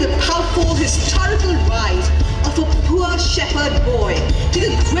to you the powerful historical rise of a poor shepherd boy to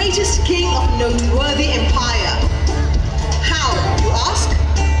the greatest king of noteworthy empire. How, you ask?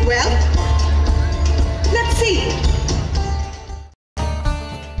 Well, let's see.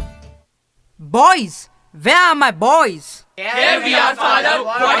 Boys! Where are my boys? Here we are, father.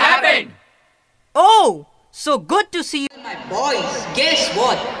 What happened? Oh, so good to see you. My boys, guess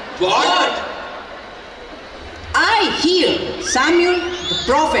what? What? I hear Samuel the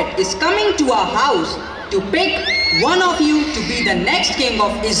prophet is coming to our house to pick one of you to be the next king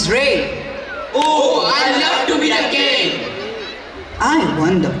of Israel. Oh, I'd love to be the king. I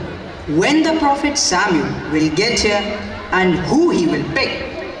wonder when the prophet Samuel will get here and who he will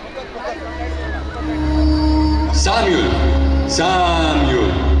pick. Samuel! Samuel!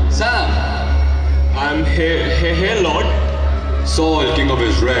 Sam! I'm here, Lord. Saul, king of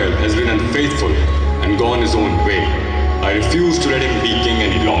Israel, has been unfaithful and gone his own way. I refuse to let him be king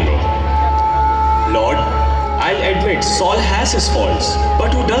any longer. Lord, I'll admit Saul has his faults,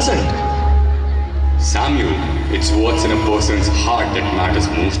 but who doesn't? Samuel, it's what's in a person's heart that matters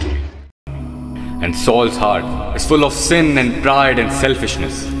most to me. And Saul's heart is full of sin and pride and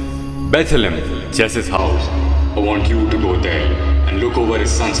selfishness. Bethlehem, Jesse's house. I want you to go there and look over his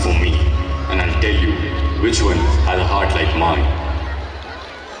sons for me, and I'll tell you which one has a heart like mine.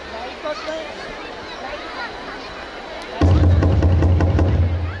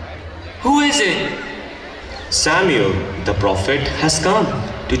 Who is it? Samuel, the prophet, has come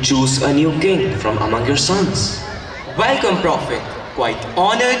to choose a new king from among your sons. Welcome, prophet. Quite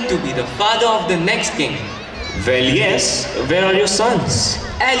honored to be the father of the next king. Well, yes. Where are your sons?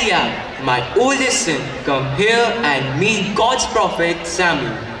 Eliab, my oldest son, come here and meet God's prophet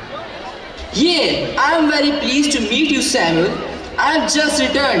Samuel. Yeah, I am very pleased to meet you, Samuel. I have just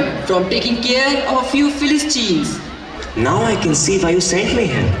returned from taking care of a few Philistines. Now I can see why you sent me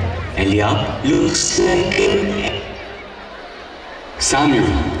here. Eliab looks like him. Samuel,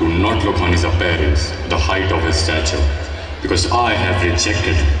 do not look on his appearance, the height of his stature, because I have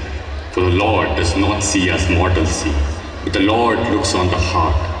rejected him. For the Lord does not see as mortals see, but the Lord looks on the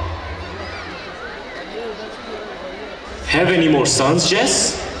heart. Have any more sons,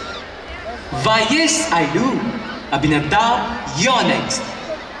 Jess? Why, yes, I do. Abinadab, you're next.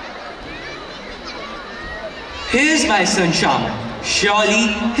 Here's my son Shammah. Surely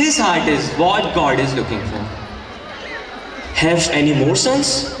his heart is what God is looking for. Have any more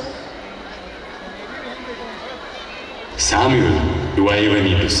sons? Samuel, do I even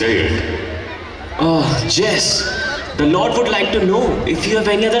need to say it? Oh, Jess, the Lord would like to know if you have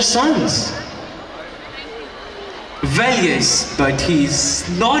any other sons. Well, yes, but he's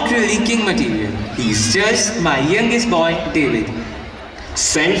not really king material. He's just my youngest boy, David.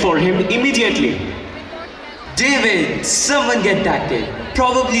 Send for him immediately. David, someone get that kid.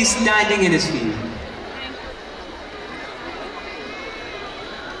 Probably standing in his field.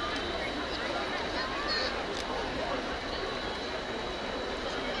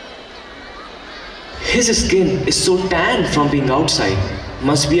 His skin is so tanned from being outside.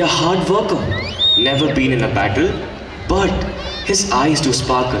 Must be a hard worker. Never been in a battle. But his eyes do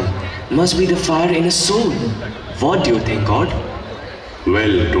sparkle. Must be the fire in his soul. What do you think, God?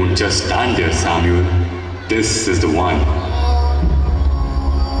 Well, don't just stand there, Samuel. This is the one.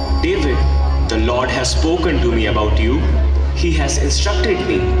 David, the Lord has spoken to me about you. He has instructed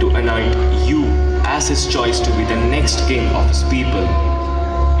me to anoint you as his choice to be the next king of his people,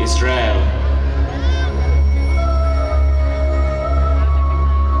 Israel.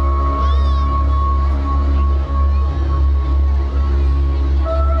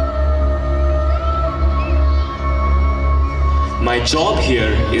 My job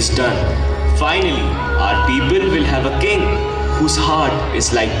here is done. Finally, our people will have a king whose heart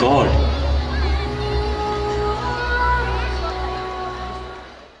is like God.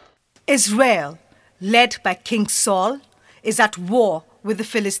 Israel, led by King Saul, is at war with the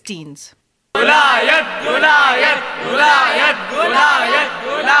Philistines. Goliath, Goliath, Goliath, Goliath,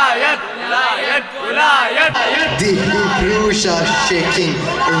 Goliath, Goliath, Goliath. The Hebrews are shaking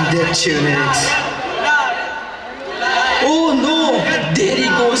in their tunics. Oh no, there he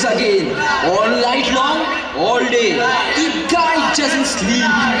goes again. All night long, all day. The guy doesn't sleep.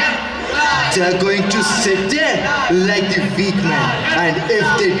 They're going to sit there like the weak men. And if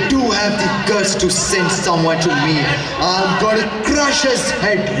they do have the guts to send someone to me, I'm gonna crush his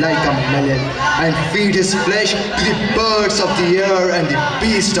head like a melon and feed his flesh to the birds of the air and the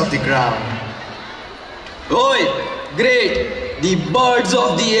beasts of the ground. Oi, great. The birds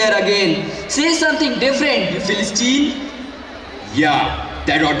of the air again. Say something different, you Philistine. Yeah,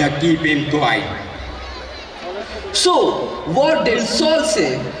 that ought to keep him quiet. So, what did Saul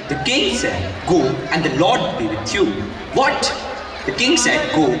say? The king said, go and the Lord be with you. What? The king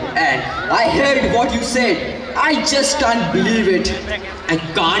said, go and... I heard what you said. I just can't believe it. I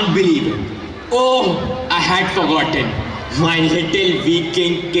can't believe it. Oh, I had forgotten. My little weak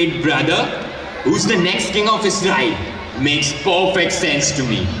king kid brother, who's the next king of Israel, makes perfect sense to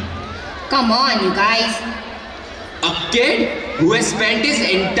me. Come on, you guys. A kid who has spent his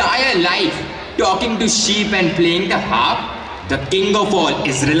entire life talking to sheep and playing the harp, the king of all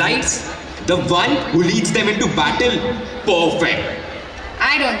Israelites, the one who leads them into battle. Perfect.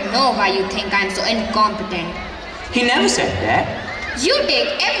 I don't know why you think I'm so incompetent. He never said that. You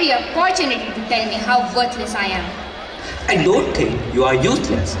take every opportunity to tell me how worthless I am. I don't think you are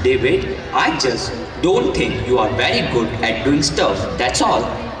useless, David. I just Don't think you are very good at doing stuff, that's all.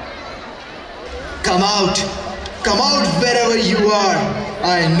 Come out! Come out wherever you are!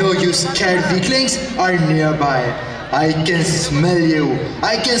 I know you scared weaklings are nearby. I can smell you.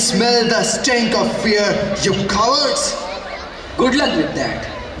 I can smell the stink of fear, you cowards! Good luck with that.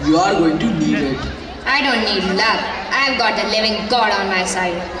 You are going to need it. I don't need luck. I've got the living God on my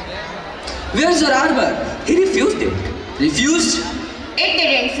side. Where's your armor? He refused it. Refused? It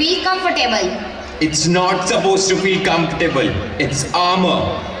didn't feel comfortable. It's not supposed to feel comfortable. It's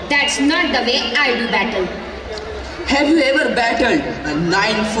armor. That's not the way I do battle. Have you ever battled a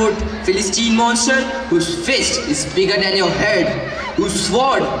 9-foot Philistine monster whose fist is bigger than your head, whose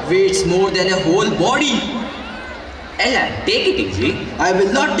sword weighs more than a whole body? Ella, take it easy. I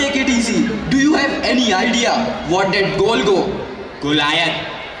will not take it easy. Do you have any idea what that Goliath.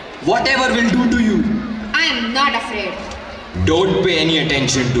 Whatever will do to you? I am not afraid. Don't pay any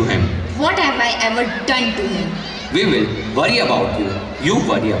attention to him. What have I ever done to him? We will worry about you. You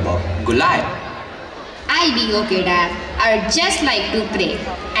worry about Goliath. I'll be okay, Dad. I would just like to pray.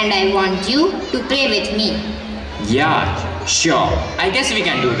 And I want you to pray with me. Yeah, sure. I guess we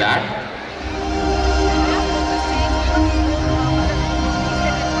can do that.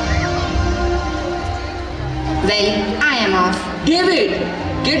 Well, I am off. David,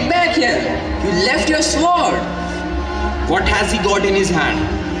 get back here. You left your sword. What has he got in his hand?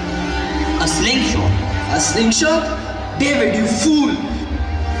 A slingshot. A slingshot? David, you fool.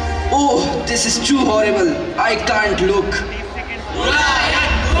 Oh, this is too horrible. I can't look.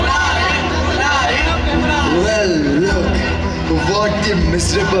 Well, look what the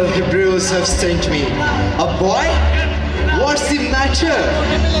miserable Hebrews have sent me. A boy? What's the matter?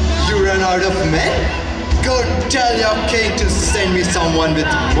 You run out of men? Go tell your king to send me someone with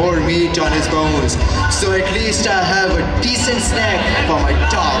more meat on his bones, so at least I have a decent snack for my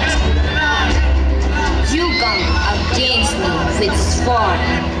dogs. You come against me with sword,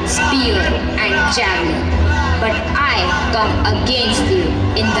 spear and javelin, but I come against you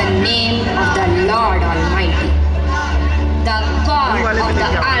in the name of the Lord Almighty, the God of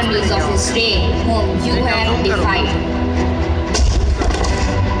the armies of Israel, whom you have defied.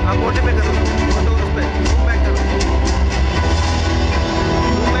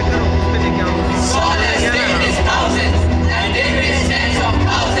 Saul has slain his thousands, and David his tens of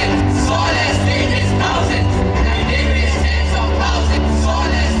thousands. Saul has slain his thousands, and David his tens of thousands. Saul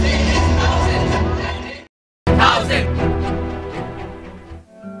has slain his thousands, and David thousands.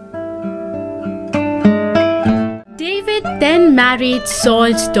 David then married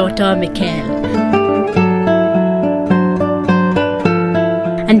Saul's daughter Michal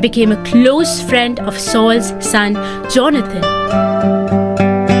and became a close friend of Saul's son Jonathan.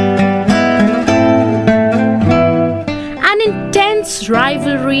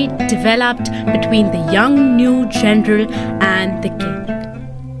 Rivalry developed between the young new general and the king.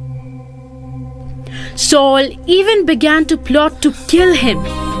 Saul even began to plot to kill him.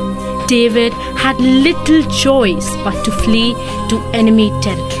 David had little choice but to flee to enemy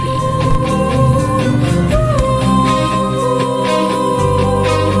territory.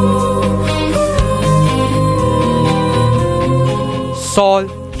 Saul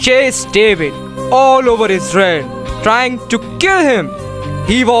chased David all over Israel, trying to kill him.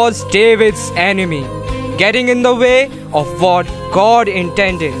 He was David's enemy, getting in the way of what God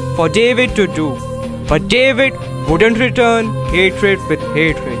intended for David to do. But David wouldn't return hatred with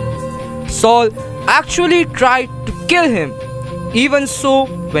hatred. Saul actually tried to kill him. Even so,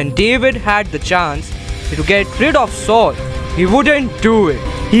 when David had the chance to get rid of Saul, he wouldn't do it.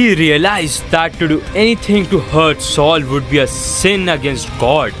 He realized that to do anything to hurt Saul would be a sin against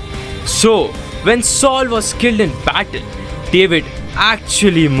God. So, when Saul was killed in battle, David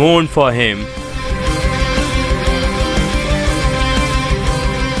actually mourned for him.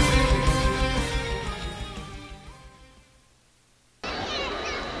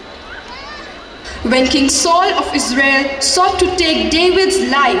 When King Saul of Israel sought to take David's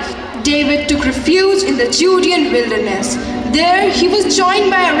life, David took refuge in the Judean wilderness. There he was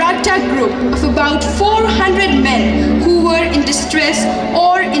joined by a ragtag group of about 400 men who were in distress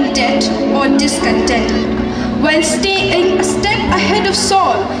or in debt or discontented. While staying a step ahead of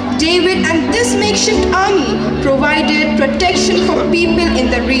Saul, David and this makeshift army provided protection for people in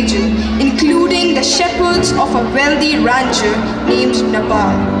the region, including the shepherds of a wealthy rancher named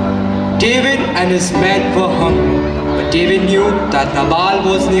Nabal. David and his men were hungry, but David knew that Nabal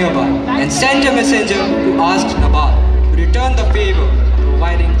was nearby and sent a messenger to ask Nabal to return the favor,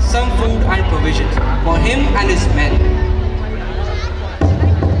 providing some food and provisions for him and his men.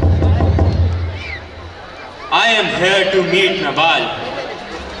 I am here to meet Nabal.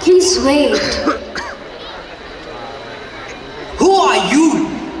 Please wait.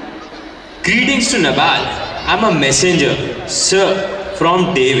 Greetings to Nabal. I'm a messenger, sir,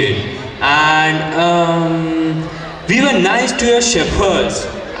 from David. And we were nice to your shepherds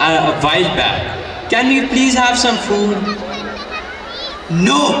a while back. Can we please have some food?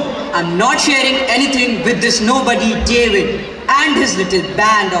 No, I'm not sharing anything with this nobody David and his little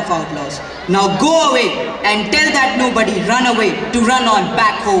band of outlaws. Now go away and tell that nobody run away to run on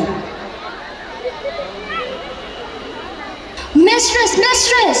back home.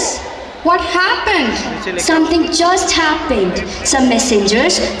 Mistress! What happened? Something just happened. Some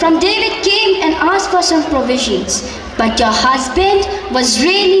messengers from David came and asked for some provisions. But your husband was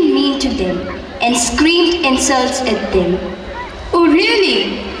really mean to them and screamed insults at them. Oh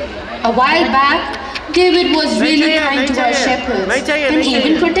really? A while back, David was really kind to our shepherds and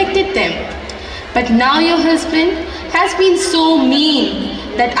even protected them. But now your husband has been so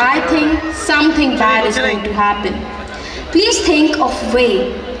mean that I think something bad is going to happen. Please think of a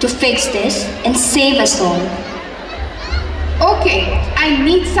way to fix this and save us all. Okay, I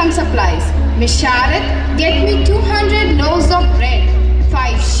need some supplies. Miss Sharat, get me 200 loaves of bread,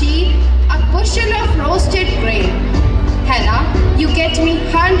 5 sheep, a bushel of roasted grain. Hannah, you get me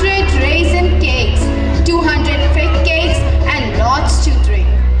 100 raisin cakes, 200 fig cakes and lots to drink.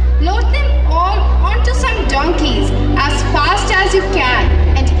 Load them all onto some donkeys as fast as you can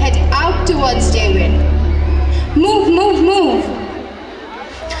and head out towards David. Move!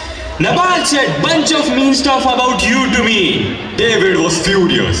 Nabal said bunch of mean stuff about you to me. David was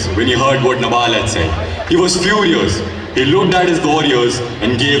furious when he heard what Nabal had said. He was furious. He looked at his warriors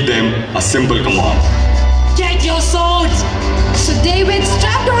and gave them a simple command. Get your swords! So David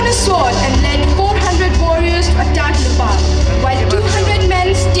strapped on his sword and led 400 warriors to attack Nabal, while 200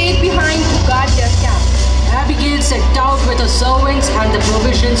 men stayed behind to guard their camp. Abigail set out with her servants and the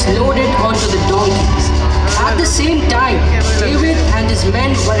provisions loaded onto the donkeys. At the same time, David and his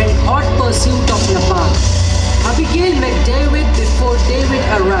men were in hot pursuit of Nabal. Abigail met David before David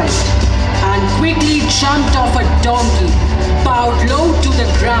arrived and quickly jumped off a donkey, bowed low to the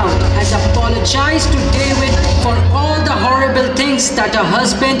ground and apologized to David for all the horrible things that her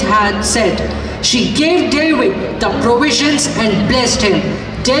husband had said. She gave David the provisions and blessed him.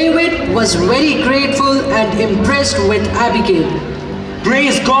 David was very grateful and impressed with Abigail.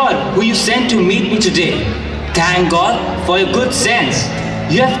 Praise God who you sent to meet me today. Thank God for your good sense.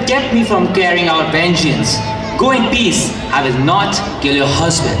 You have kept me from carrying out vengeance. Go in peace. I will not kill your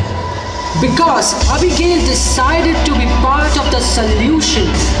husband. Because Abigail decided to be part of the solution,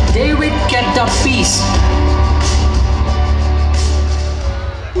 David kept the peace.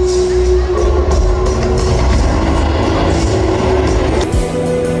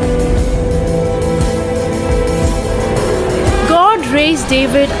 God raised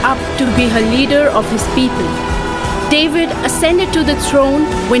David up to be a leader of his people. David ascended to the throne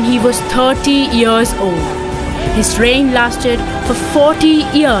when he was 30 years old. His reign lasted for 40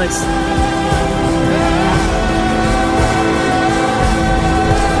 years.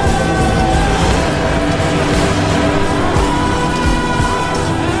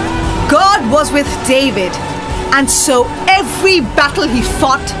 God was with David, and so every battle he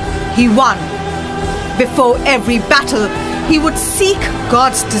fought, he won. Before every battle, he would seek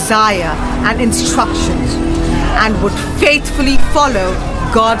God's desire and instructions, and would faithfully follow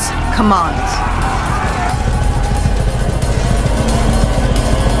God's commands.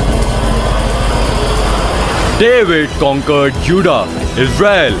 David conquered Judah,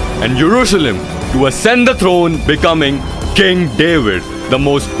 Israel, and Jerusalem to ascend the throne, becoming King David, the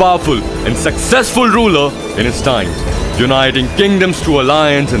most powerful and successful ruler in his time, uniting kingdoms through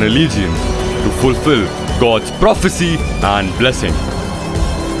alliance and allegiance to fulfill God's prophecy and blessing.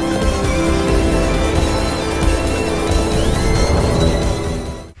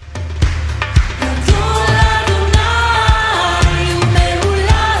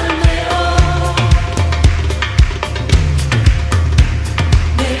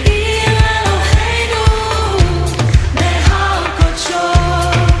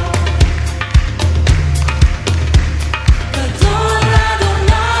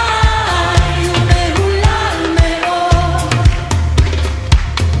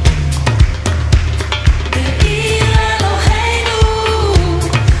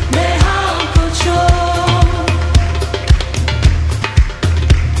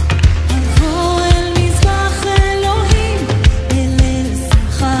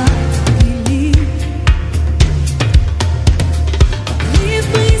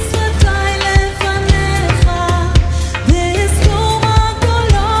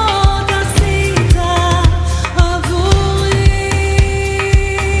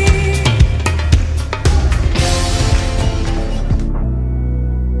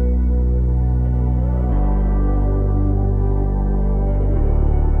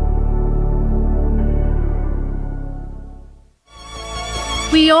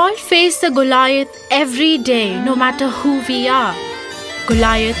 all face the Goliath every day, no matter who we are.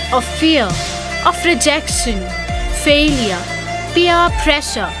 Goliath of fear, of rejection, failure, peer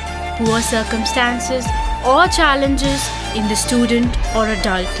pressure, poor circumstances, or challenges in the student or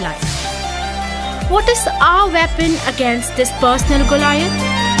adult life. What is our weapon against this personal Goliath?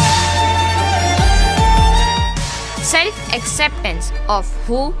 Self-acceptance of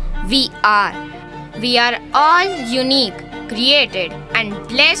who we are. We are all unique, created and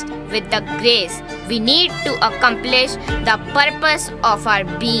blessed with the grace we need to accomplish the purpose of our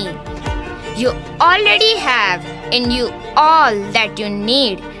being. You already have in you all that you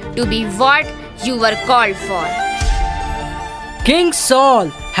need to be what you were called for. King Saul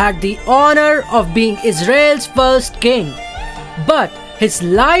had the honor of being Israel's first king, but his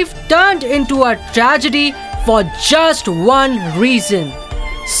life turned into a tragedy for just one reason.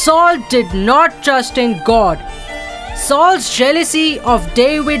 Saul did not trust in God. Saul's jealousy of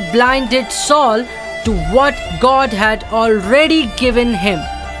David blinded Saul to what God had already given him.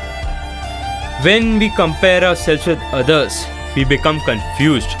 When we compare ourselves with others, we become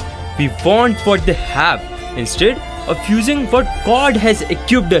confused. We want what they have instead of using what God has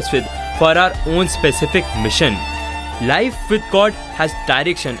equipped us with for our own specific mission. Life with God has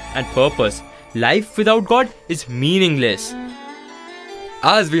direction and purpose. Life without God is meaningless.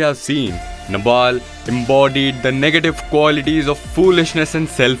 As we have seen, Nabal embodied the negative qualities of foolishness and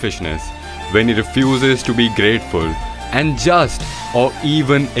selfishness when he refuses to be grateful and just or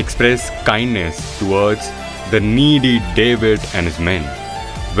even express kindness towards the needy David and his men,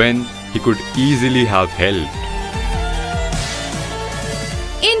 when he could easily have helped.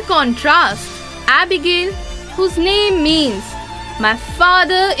 In contrast, Abigail, whose name means "my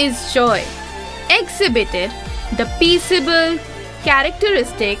father is joy," exhibited the peaceable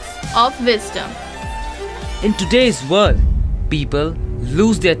characteristics of wisdom. In today's world, people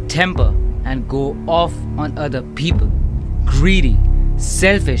lose their temper and go off on other people. Greedy,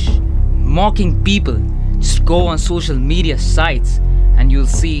 selfish, mocking people. Just go on social media sites and you'll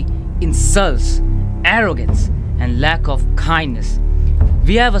see insults, arrogance, and lack of kindness.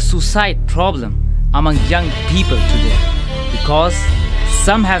 We have a suicide problem among young people today because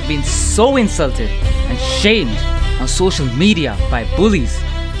some have been so insulted and shamed on social media by bullies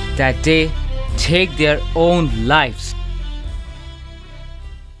that they take their own lives.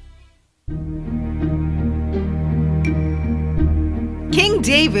 King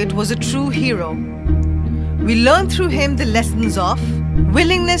David was a true hero. We learn through him the lessons of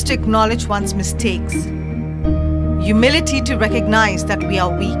willingness to acknowledge one's mistakes, humility to recognize that we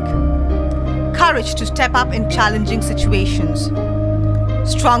are weak, courage to step up in challenging situations,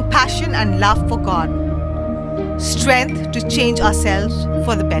 strong passion and love for God, strength to change ourselves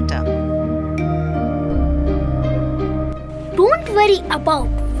for the better. Don't worry about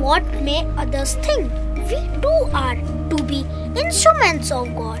what may others think. We too are to be instruments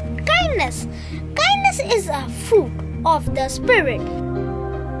of God. Kindness. Kindness is a fruit of the Spirit.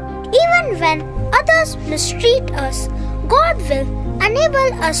 Even when others mistreat us, God will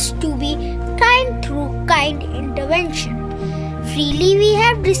enable us to be kind through kind intervention. Freely we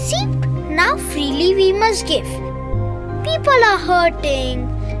have received, now freely we must give. People are hurting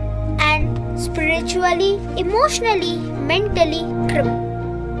and spiritually, emotionally, mentally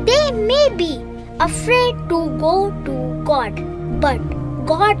crippled. They may be afraid to go to God, but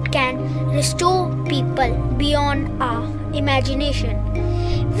God can restore people beyond our imagination.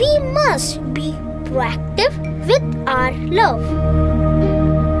 We must be proactive with our love.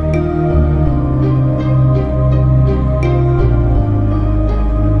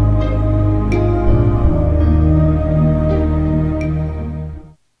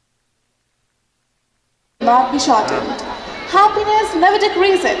 Not be shortened. Happiness never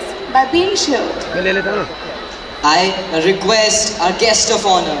decreases by being shared. I request our guest of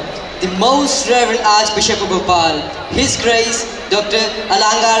honor, the Most Reverend Archbishop of Bhopal, His Grace Dr.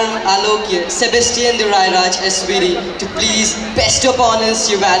 Alangaram Alokya Sebastian de Rairaj SVD, to please bestow upon us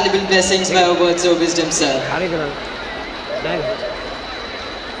your valuable blessings by our words of wisdom, sir.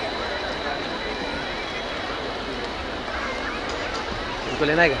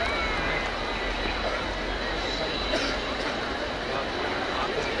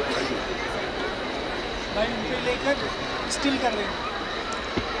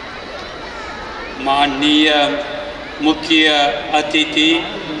 माननीय मुख्य अतिथि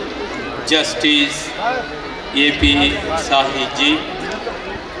justice AP Sahib जी,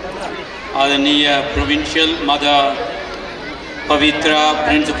 आदरणीय provincial mother पवित्रा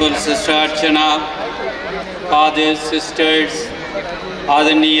principal sister अर्चना, father sisters,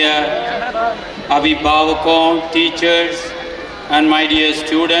 आदरणीय अभिभावकों, teachers and my dear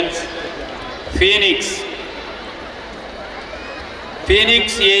students,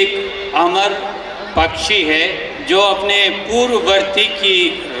 Phoenix एक अमर पक्षी है जो अपने पूर्ववर्ती की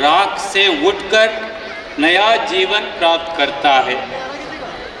राख से उठकर नया जीवन प्राप्त करता है।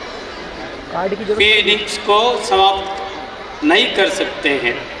 फीनिक्स को समाप्त नहीं कर सकते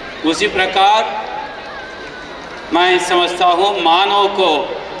हैं। उसी प्रकार मैं समझता हूँ मानव को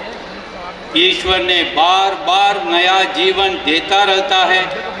ईश्वर ने बार बार नया जीवन देता रहता है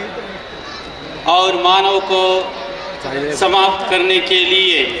और मानव को समाप्त करने के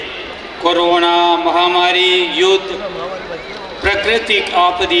लिए कोरोना महामारी, युद्ध, प्राकृतिक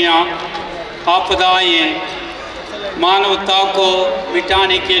आपदाएं मानवता को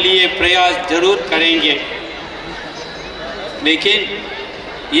मिटाने के लिए प्रयास जरूर करेंगे, लेकिन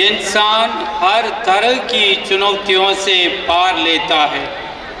इंसान हर तरह की चुनौतियों से पार लेता है।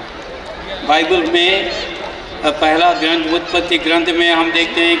 बाइबल में पहला ग्रंथ उत्पत्ति ग्रंथ में हम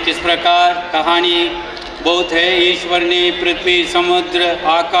देखते हैं किस प्रकार कहानी बहुत है। ईश्वर ने पृथ्वी, समुद्र,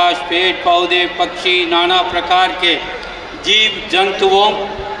 आकाश, पेड़ पौधे, पक्षी, नाना प्रकार के जीव जंतुओं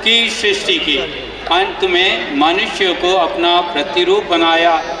की सृष्टि की। अंत में मनुष्य को अपना प्रतिरूप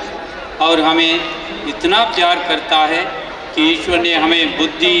बनाया और हमें इतना प्यार करता है कि ईश्वर ने हमें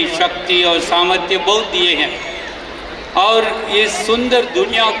बुद्धि, शक्ति और सामर्थ्य बहुत दिए हैं और इस सुंदर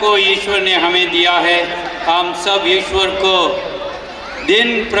दुनिया को ईश्वर ने हमें दिया है। हम सब ईश्वर को दिन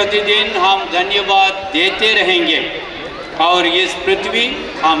प्रतिदिन हम धन्यवाद देते रहेंगे और इस पृथ्वी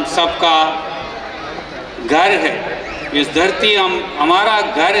हम सबका घर है। इस धरती हमारा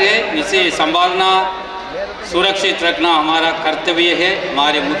घर है, इसे संभालना, सुरक्षित रखना हमारा कर्तव्य है।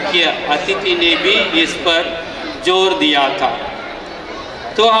 हमारे मुख्य अतिथि ने भी इस पर जोर दिया था।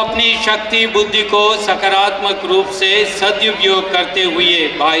 तो अपनी शक्ति बुद्धि को सकारात्मक रूप से सदुपयोग करते हुए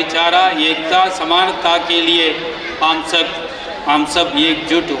भाईचारा, एकता, समानता के लिए हम सब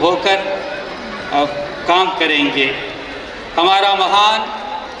एकजुट होकर काम करेंगे। हमारा महान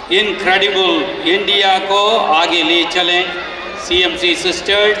इनक्रेडिबल इंडिया को आगे ले चलें। CMC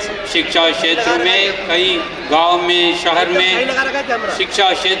सिस्टर्स शिक्षा क्षेत्र में, कई गांव में, शहर में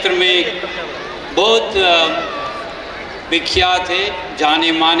शिक्षा क्षेत्र में बहुत विख्यात है,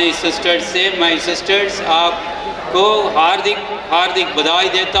 जाने माने सिस्टर्स से। मैं सिस्टर्स आपको हार्दिक बधाई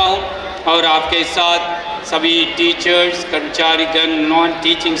देता हूं और आपके साथ सभी टीचर्स, कर्मचारीगण, नॉन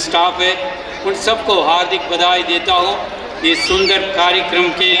टीचिंग स्टाफ है, उन सबको हार्दिक बधाई देता हूँ इस सुंदर कार्यक्रम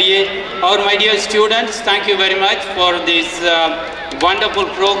के लिए। और my dear students, thank you very much for this wonderful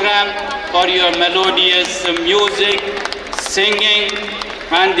programme, for your melodious music, singing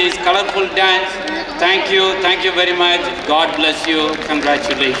and this colorful dance. Thank you very much. God bless you.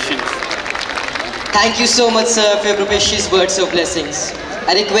 Congratulations. Thank you so much, sir, for your propitious words of blessings.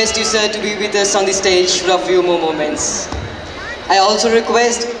 I request you, sir, to be with us on the stage for a few more moments. I also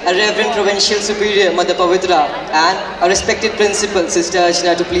request a Reverend Provincial Superior, Mother Pavitra, and a respected Principal, Sister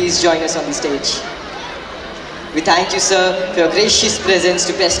Archana, to please join us on the stage. We thank you, sir, for your gracious presence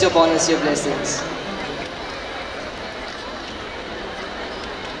to bestow upon us your blessings.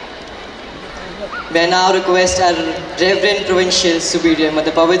 May I now request our Reverend Provincial Superior,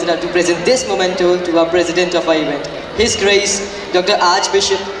 Mother Pavitra, to present this memento to our President of our event, His Grace, Dr.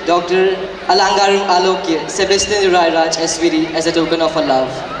 Archbishop Dr. Alangaram Alokya Sebastian Rairaj SVD, as a token of our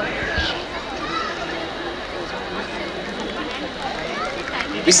love.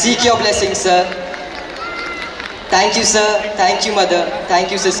 We seek your blessing, sir. Thank you, sir. Thank you, Mother.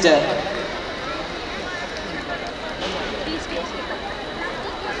 Thank you, Sister.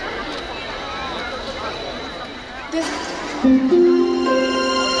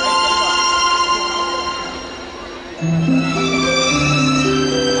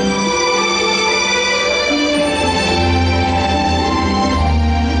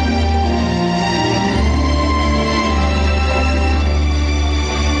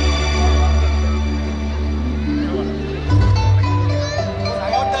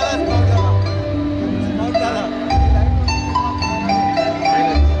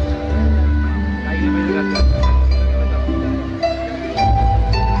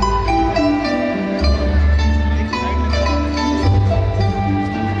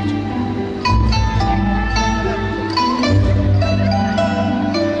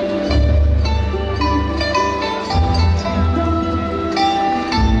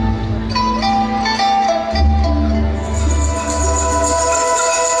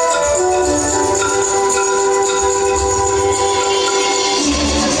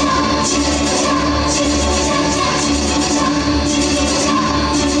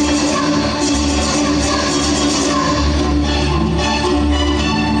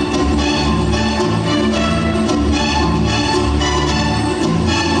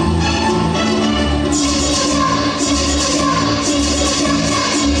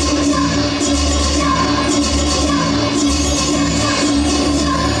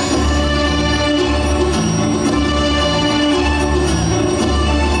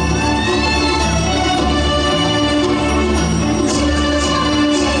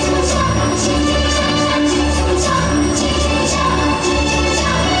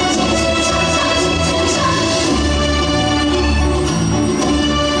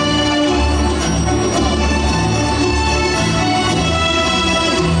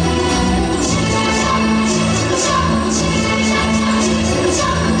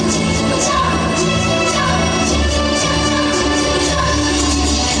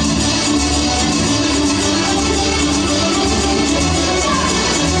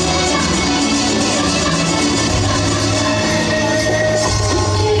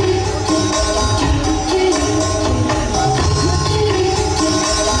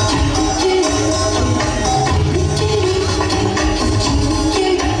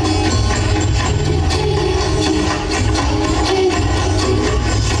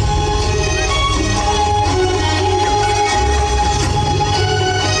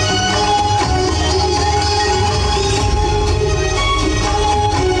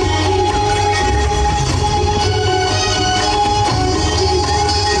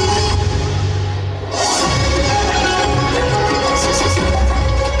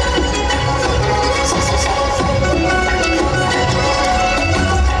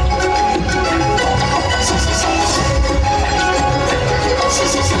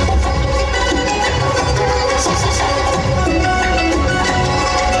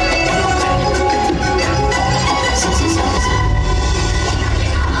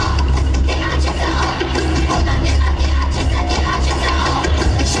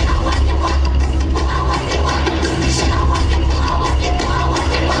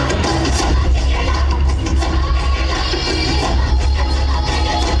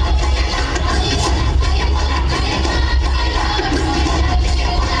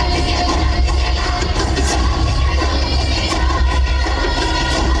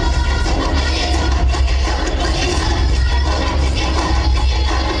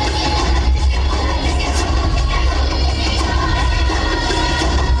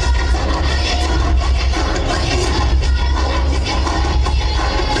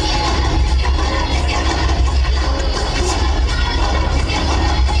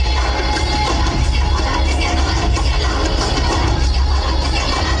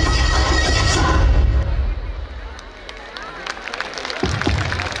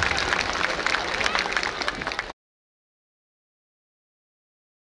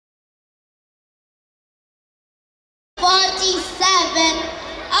 1947,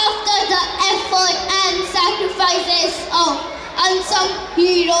 after the effort and sacrifices of unsung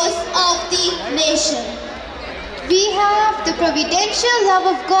heroes of the nation. We have the providential love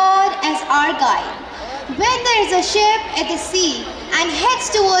of God as our guide. When there is a ship at the sea and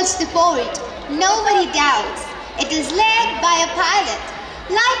heads towards the port, nobody doubts. It is led by a pilot.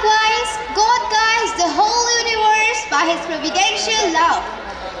 Likewise, God guides the whole universe by His providential love.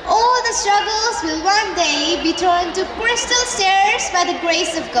 All the struggles will one day be turned to crystal stairs by the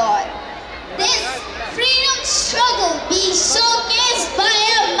grace of God. This freedom struggle being showcased by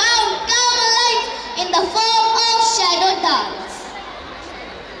a Mount Carmelite in the form of shadow dance.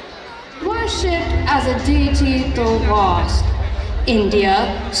 Worshipped as a deity though vast, India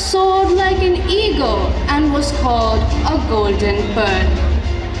soared like an eagle and was called a golden bird.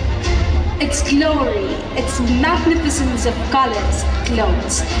 Its glory, its magnificence of colors,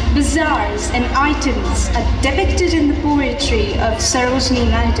 clothes, bazaars and items are depicted in the poetry of Sarojini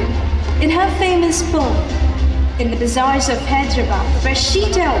Naidu. In her famous poem, In the Bazaars of Hyderabad, where she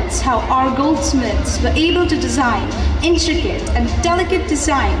tells how our goldsmiths were able to design intricate and delicate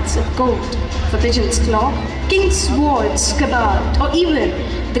designs of gold for pigeon's claw, king's swords, kabard, or even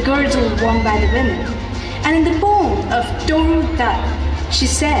the girdle worn by the women. And in the poem of Toru Dutt, she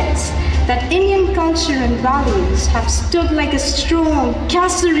says that Indian culture and values have stood like a strong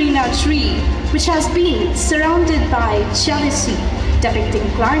casuarina tree which has been surrounded by jealousy, depicting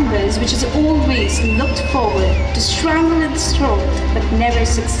climbers which has always looked forward to strangle its throat but never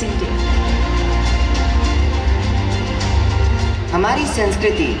succeeded. हमारी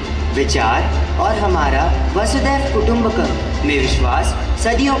संस्कृति, विचार और हमारा वसुधैव कुटुंबकम में विश्वास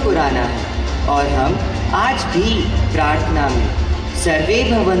सदियों पुराना है और हम आज भी प्रार्थना में सर्वे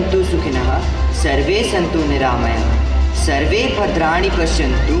भवन्तु सुखिनः, सर्वे सन्तु निरामयाः, सर्वे भद्राणि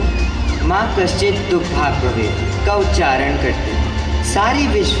पश्यन्तु, माँ कश्चित् दुःखभाग् भवेत् का उच्चारण करते हैं। सारे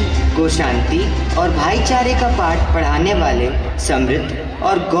विश्व को शांति और भाईचारे का पाठ पढ़ाने वाले समृद्ध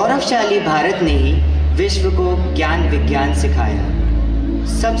और गौरवशाली भारत ने ही विश्व को ज्ञान विज्ञान सिखाया।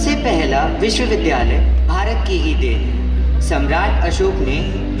 सबसे पहला विश्वविद्यालय भारत की ही देन है। सम्राट अशोक ने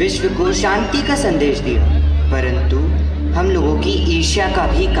विश्व को शांति का संदेश दिया, परंतु हम लोगों की ईर्ष्या का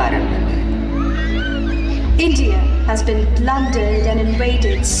भी कारण बन गए। India has been plundered and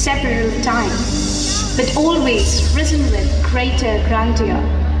invaded several times, but always risen with greater grandeur.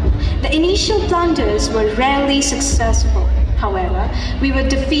 The initial plunders were rarely successful. However, we were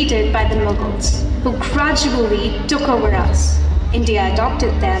defeated by the Mughals, who gradually took over us. India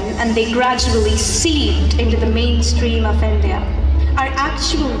adopted them and they gradually seeped into the mainstream of India. Our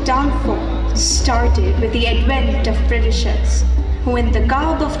actual downfall started with the advent of Britishers, who in the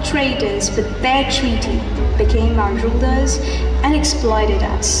garb of traders with their treaty became our rulers and exploited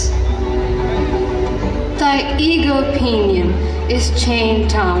us. Thy eager pinion is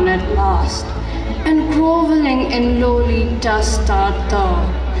chained down at last, and groveling in lowly dust art thou.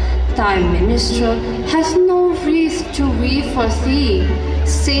 Thy minstrel has no wreath to weave for thee,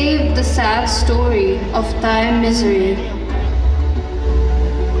 save the sad story of thy misery.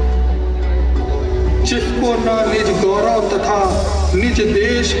 जिसको न निज गौरव तथा निज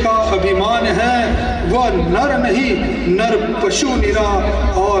देश का अभिमान है, वह नर नहीं नर पशु निरा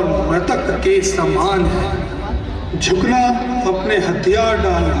और मृतक के समान है। झुकना अपने हथियार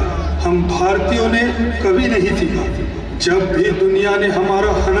डालना हम भारतीयों ने कभी नहीं सीखा। जब भी दुनिया ने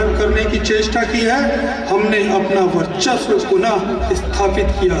हमारा हनन करने की चेष्टा की है, हमने अपना वर्चस्व पुनः स्थापित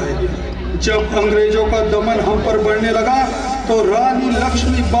किया है। जब अंग्रेजों का दमन हम पर बढ़ने लगा तो रानी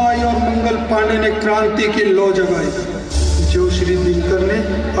लक्ष्मीबाई और मंगल पांडे ने क्रांति की लौ जगाई, जो श्री दिनकर ने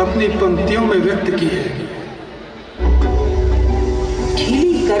अपनी पंक्तियों में व्यक्त की है।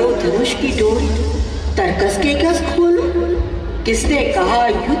 ढीली करो धनुष की डोरी, तरकस के कस खोलो। किसने कहा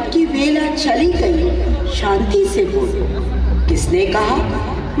युद्ध की वेला चली गई, शांति से बोलो। किसने कहा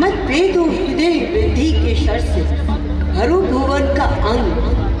मत भेदो हृदय वृद्धि के शर से, भरो भुवन का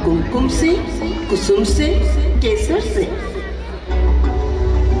अंग कुमकुम से, कुसुम से, केसर से।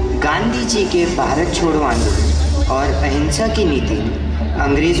 गांधी जी के भारत छोड़ो आंदोलन और अहिंसा की नीति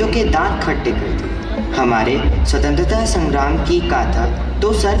अंग्रेजों के दांत खट्टे कर दिए। हमारे स्वतंत्रता संग्राम की गाथा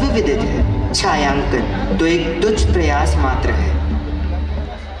तो सर्वविदित है, छायांकन तो एक तुच्छ प्रयास मात्र है।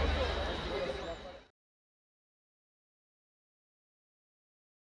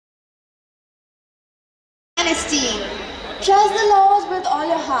 Trust the Lord with all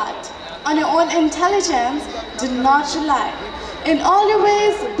your heart. On your own intelligence, do not rely. In all your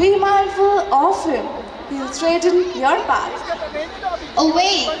ways, be mindful of Him. He will straighten your path.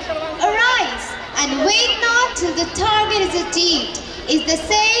 Awake, arise, and wait not till the target is achieved, is the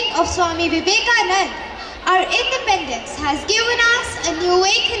saying of Swami Vivekananda. Our independence has given us a new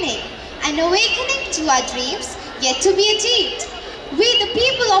awakening, an awakening to our dreams yet to be achieved. We, the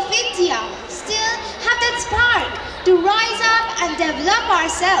people of India, still have that spark to rise up and develop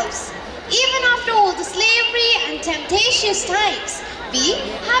ourselves. Even after all the slavery and temptatious times, we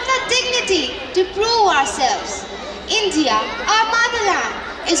have that dignity to prove ourselves. India, our motherland,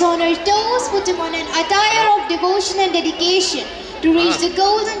 is on her toes, putting on an attire of devotion and dedication to reach the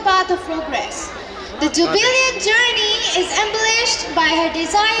golden path of progress. The jubilant journey is embellished by her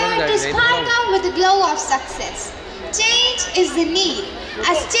desire to sparkle with the glow of success. Change is the need,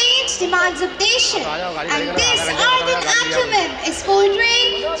 as change demands updation, and this ardent acumen is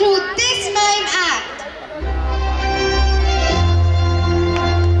portrayed through this mime act.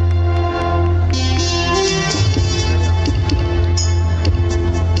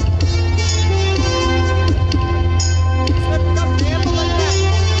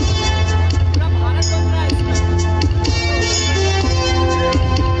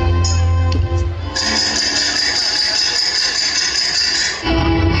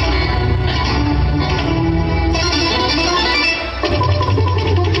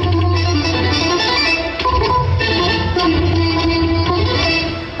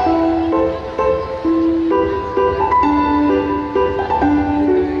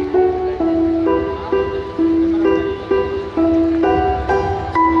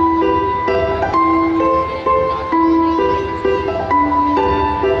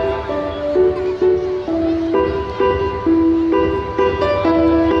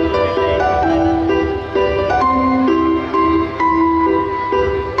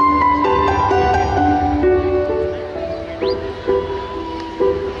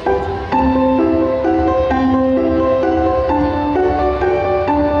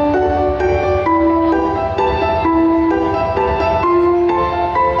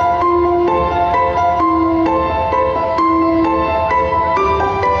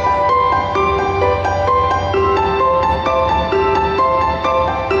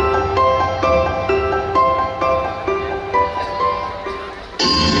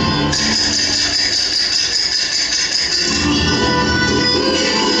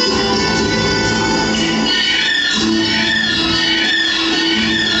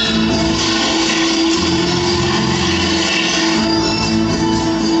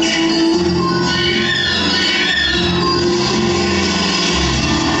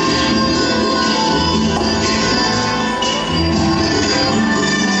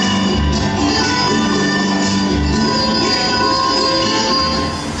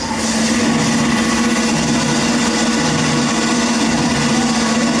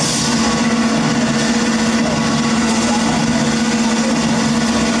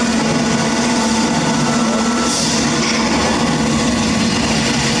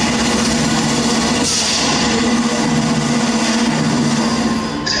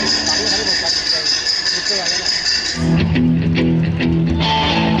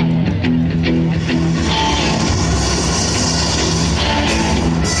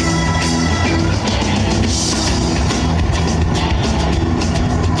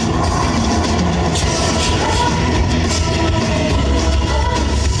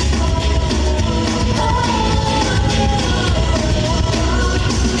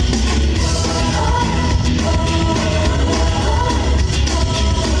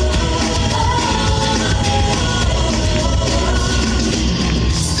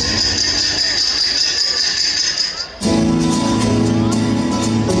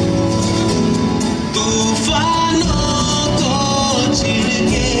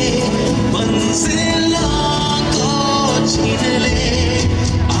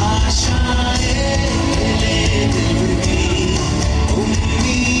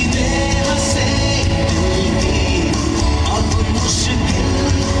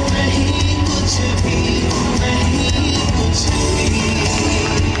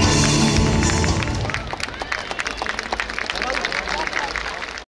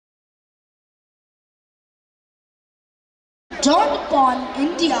 dawned upon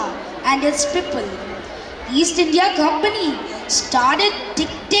India and its people. East India Company started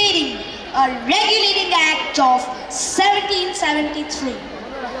dictating a regulating act of 1773.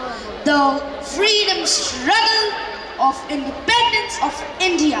 The freedom struggle of independence of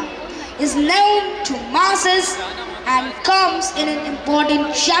India is known to masses and comes in an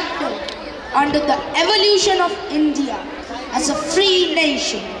important chapter under the evolution of India as a free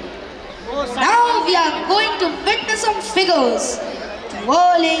nation. Now we are going to witness some figures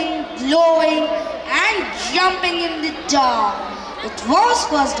twirling, glowing and jumping in the dark. It was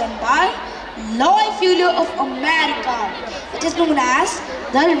first done by Lloyd Fuller of America. It is known as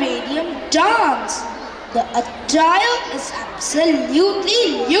the radium dance. The attire is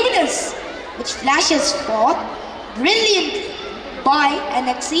absolutely luminous, which flashes forth brilliantly by an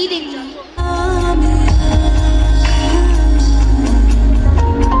exceedingly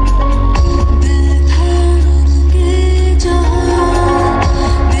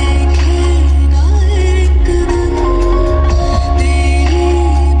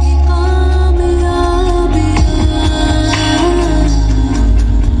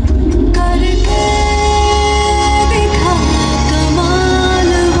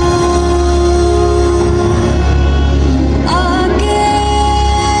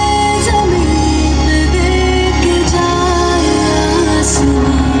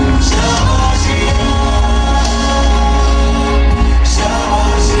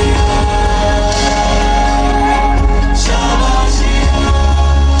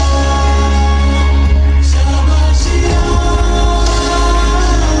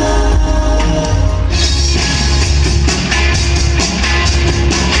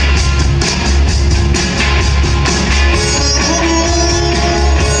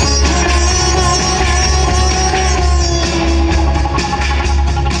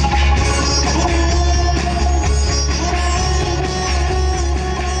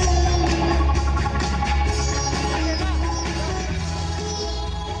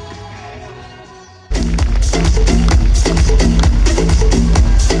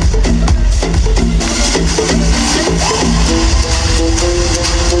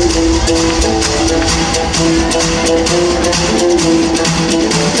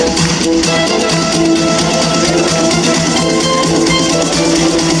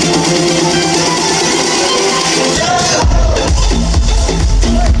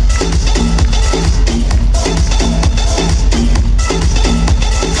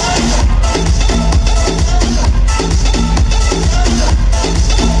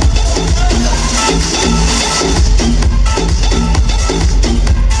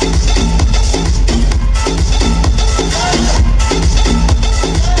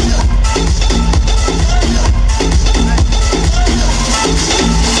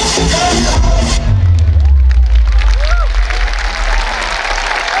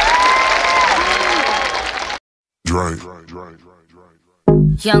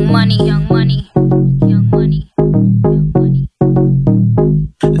Young money, young money, young money, young money.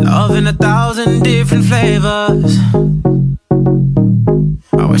 Love in 1,000 different flavors.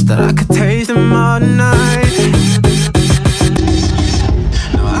 I wish that I could taste them all night.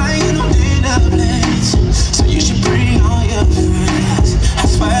 No, I ain't no dinner plans, so you should bring all your friends. I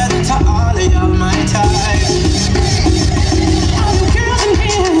swear that to all of y'all my type. All the girls in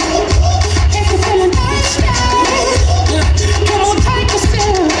here, if you're feeling nice tonight, come on, take a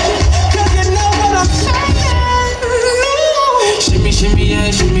sip, 'cause you know what I'm saying. Shimmy, shimmy,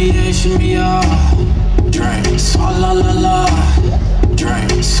 yeah, shimmy, yeah, shimmy, yeah. Drink, swalla la la.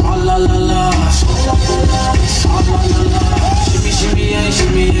 Drink, swalla la la. Swalla la la. Shimmy, shimmy, yeah,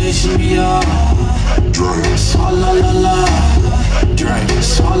 shimmy, yeah, shimmy, yeah. Drink, swalla la la. Drink,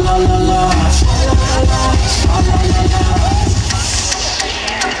 swalla la la. Swalla la la.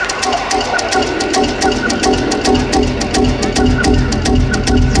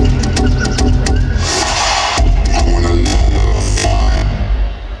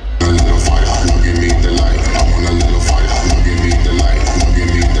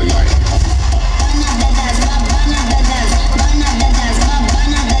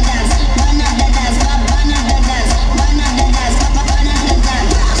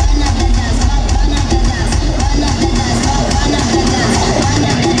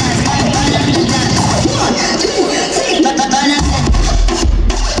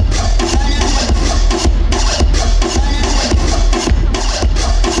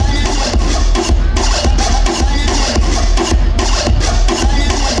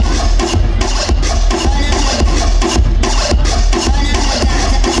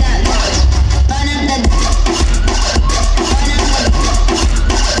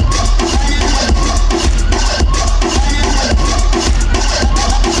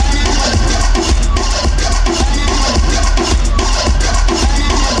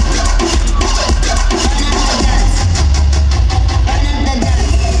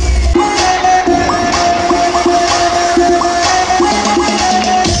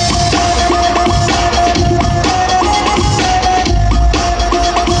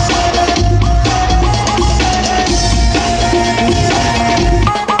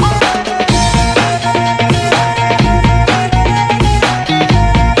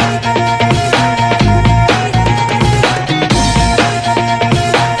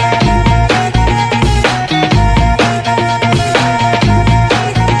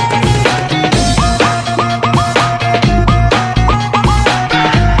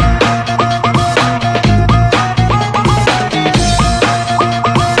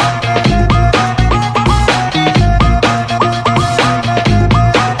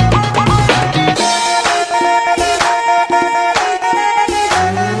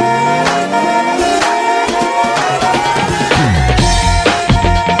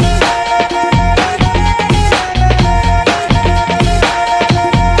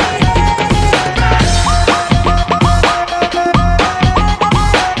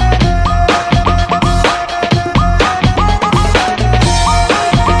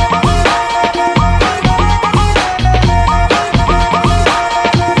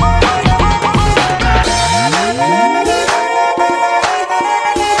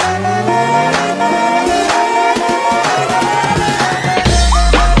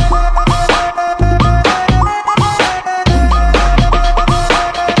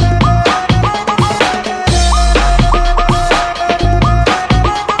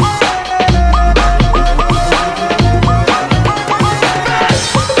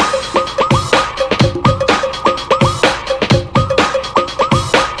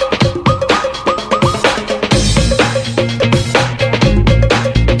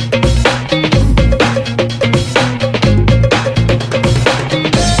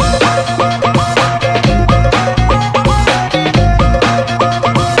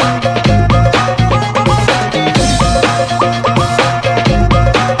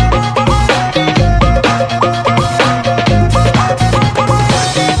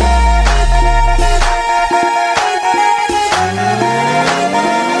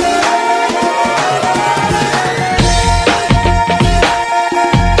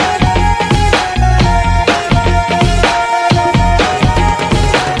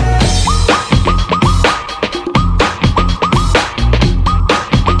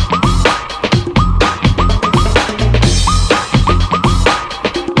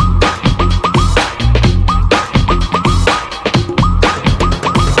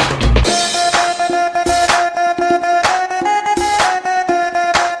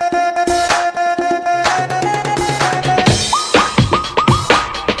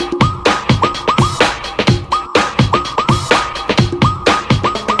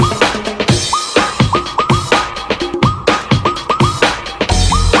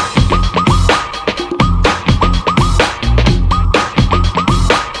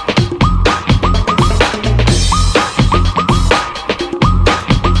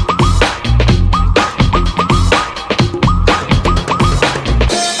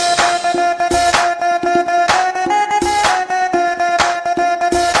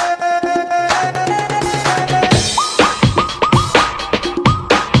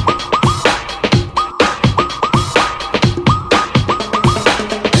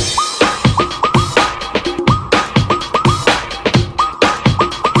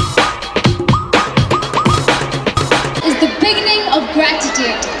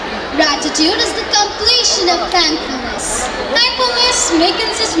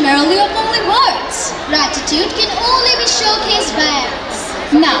 necessarily of only words. Gratitude can only be showcased by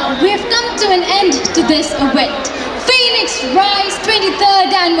acts. Now, we've come to an end to this event. Phoenix Rise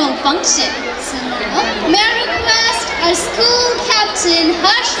 23rd Annual Function. So now, may I request our school captain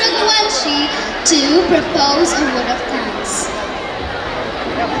Harsh Raghuvanshi to propose a word of thanks.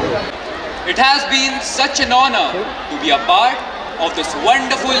 It has been such an honor to be a part of this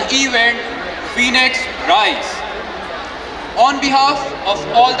wonderful event, Phoenix Rise. On behalf of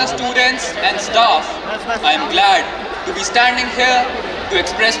all the students and staff, I am glad to be standing here to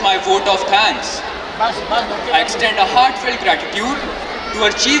express my vote of thanks. I extend a heartfelt gratitude to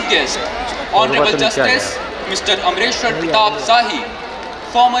our Chief Guest, Honorable Justice Mr. Amreshwar Pratap Sahi,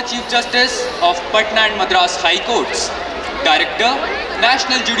 former Chief Justice of Patna and Madras High Courts, Director,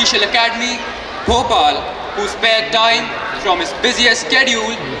 National Judicial Academy, Bhopal, who spared time from his busiest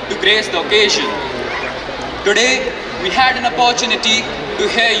schedule to grace the occasion. Today, we had an opportunity to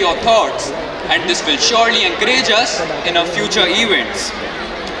hear your thoughts, and this will surely encourage us in our future events.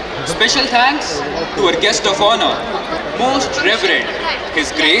 Special thanks to our guest of honor, Most Reverend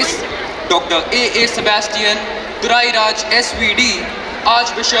His Grace, Dr. A.A. Sebastian Durairaj SVD,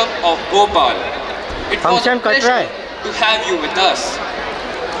 Archbishop of Bhopal. It was a pleasure to have you with us.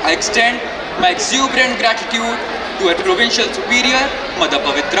 I extend my exuberant gratitude to our Provincial Superior, Mother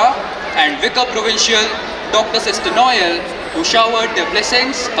Pavitra, and Vicar Provincial, Dr. Sister Noel, who showered their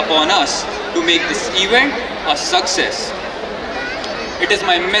blessings upon us to make this event a success. It is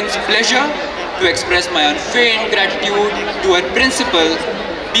my immense pleasure to express my unfeigned gratitude to our principal,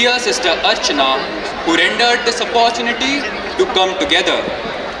 dear Sister Archana, who rendered this opportunity to come together.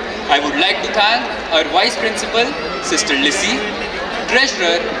 I would like to thank our Vice Principal, Sister Lissy,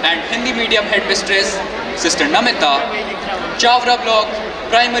 Treasurer and Hindi Medium Headmistress, Sister Namita, Chavra Block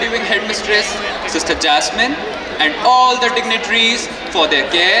Primary Wing Headmistress, Sister Jasmine, and all the dignitaries for their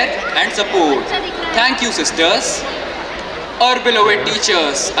care and support. Thank you, sisters. Our beloved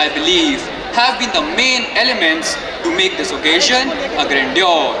teachers, I believe, have been the main elements to make this occasion a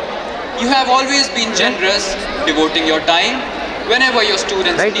grandeur. You have always been generous, devoting your time whenever your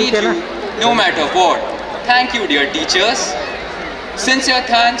students need you, no matter what. Thank you, dear teachers. Sincere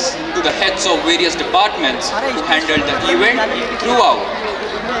thanks to the heads of various departments who handled the event throughout.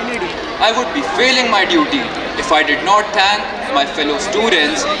 I would be failing my duty if I did not thank my fellow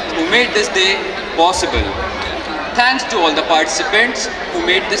students who made this day possible. Thanks to all the participants who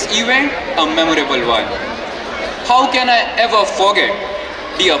made this event a memorable one. How can I ever forget,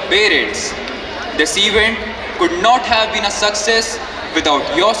 dear parents? This event could not have been a success without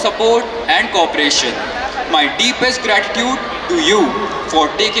your support and cooperation. My deepest gratitude to you for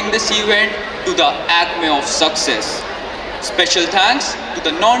taking this event to the acme of success. Special thanks to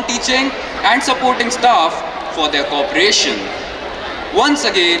the non-teaching and supporting staff for their cooperation. Once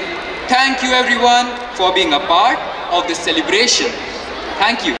again, thank you everyone for being a part of this celebration.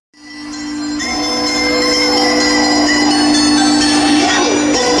 Thank you.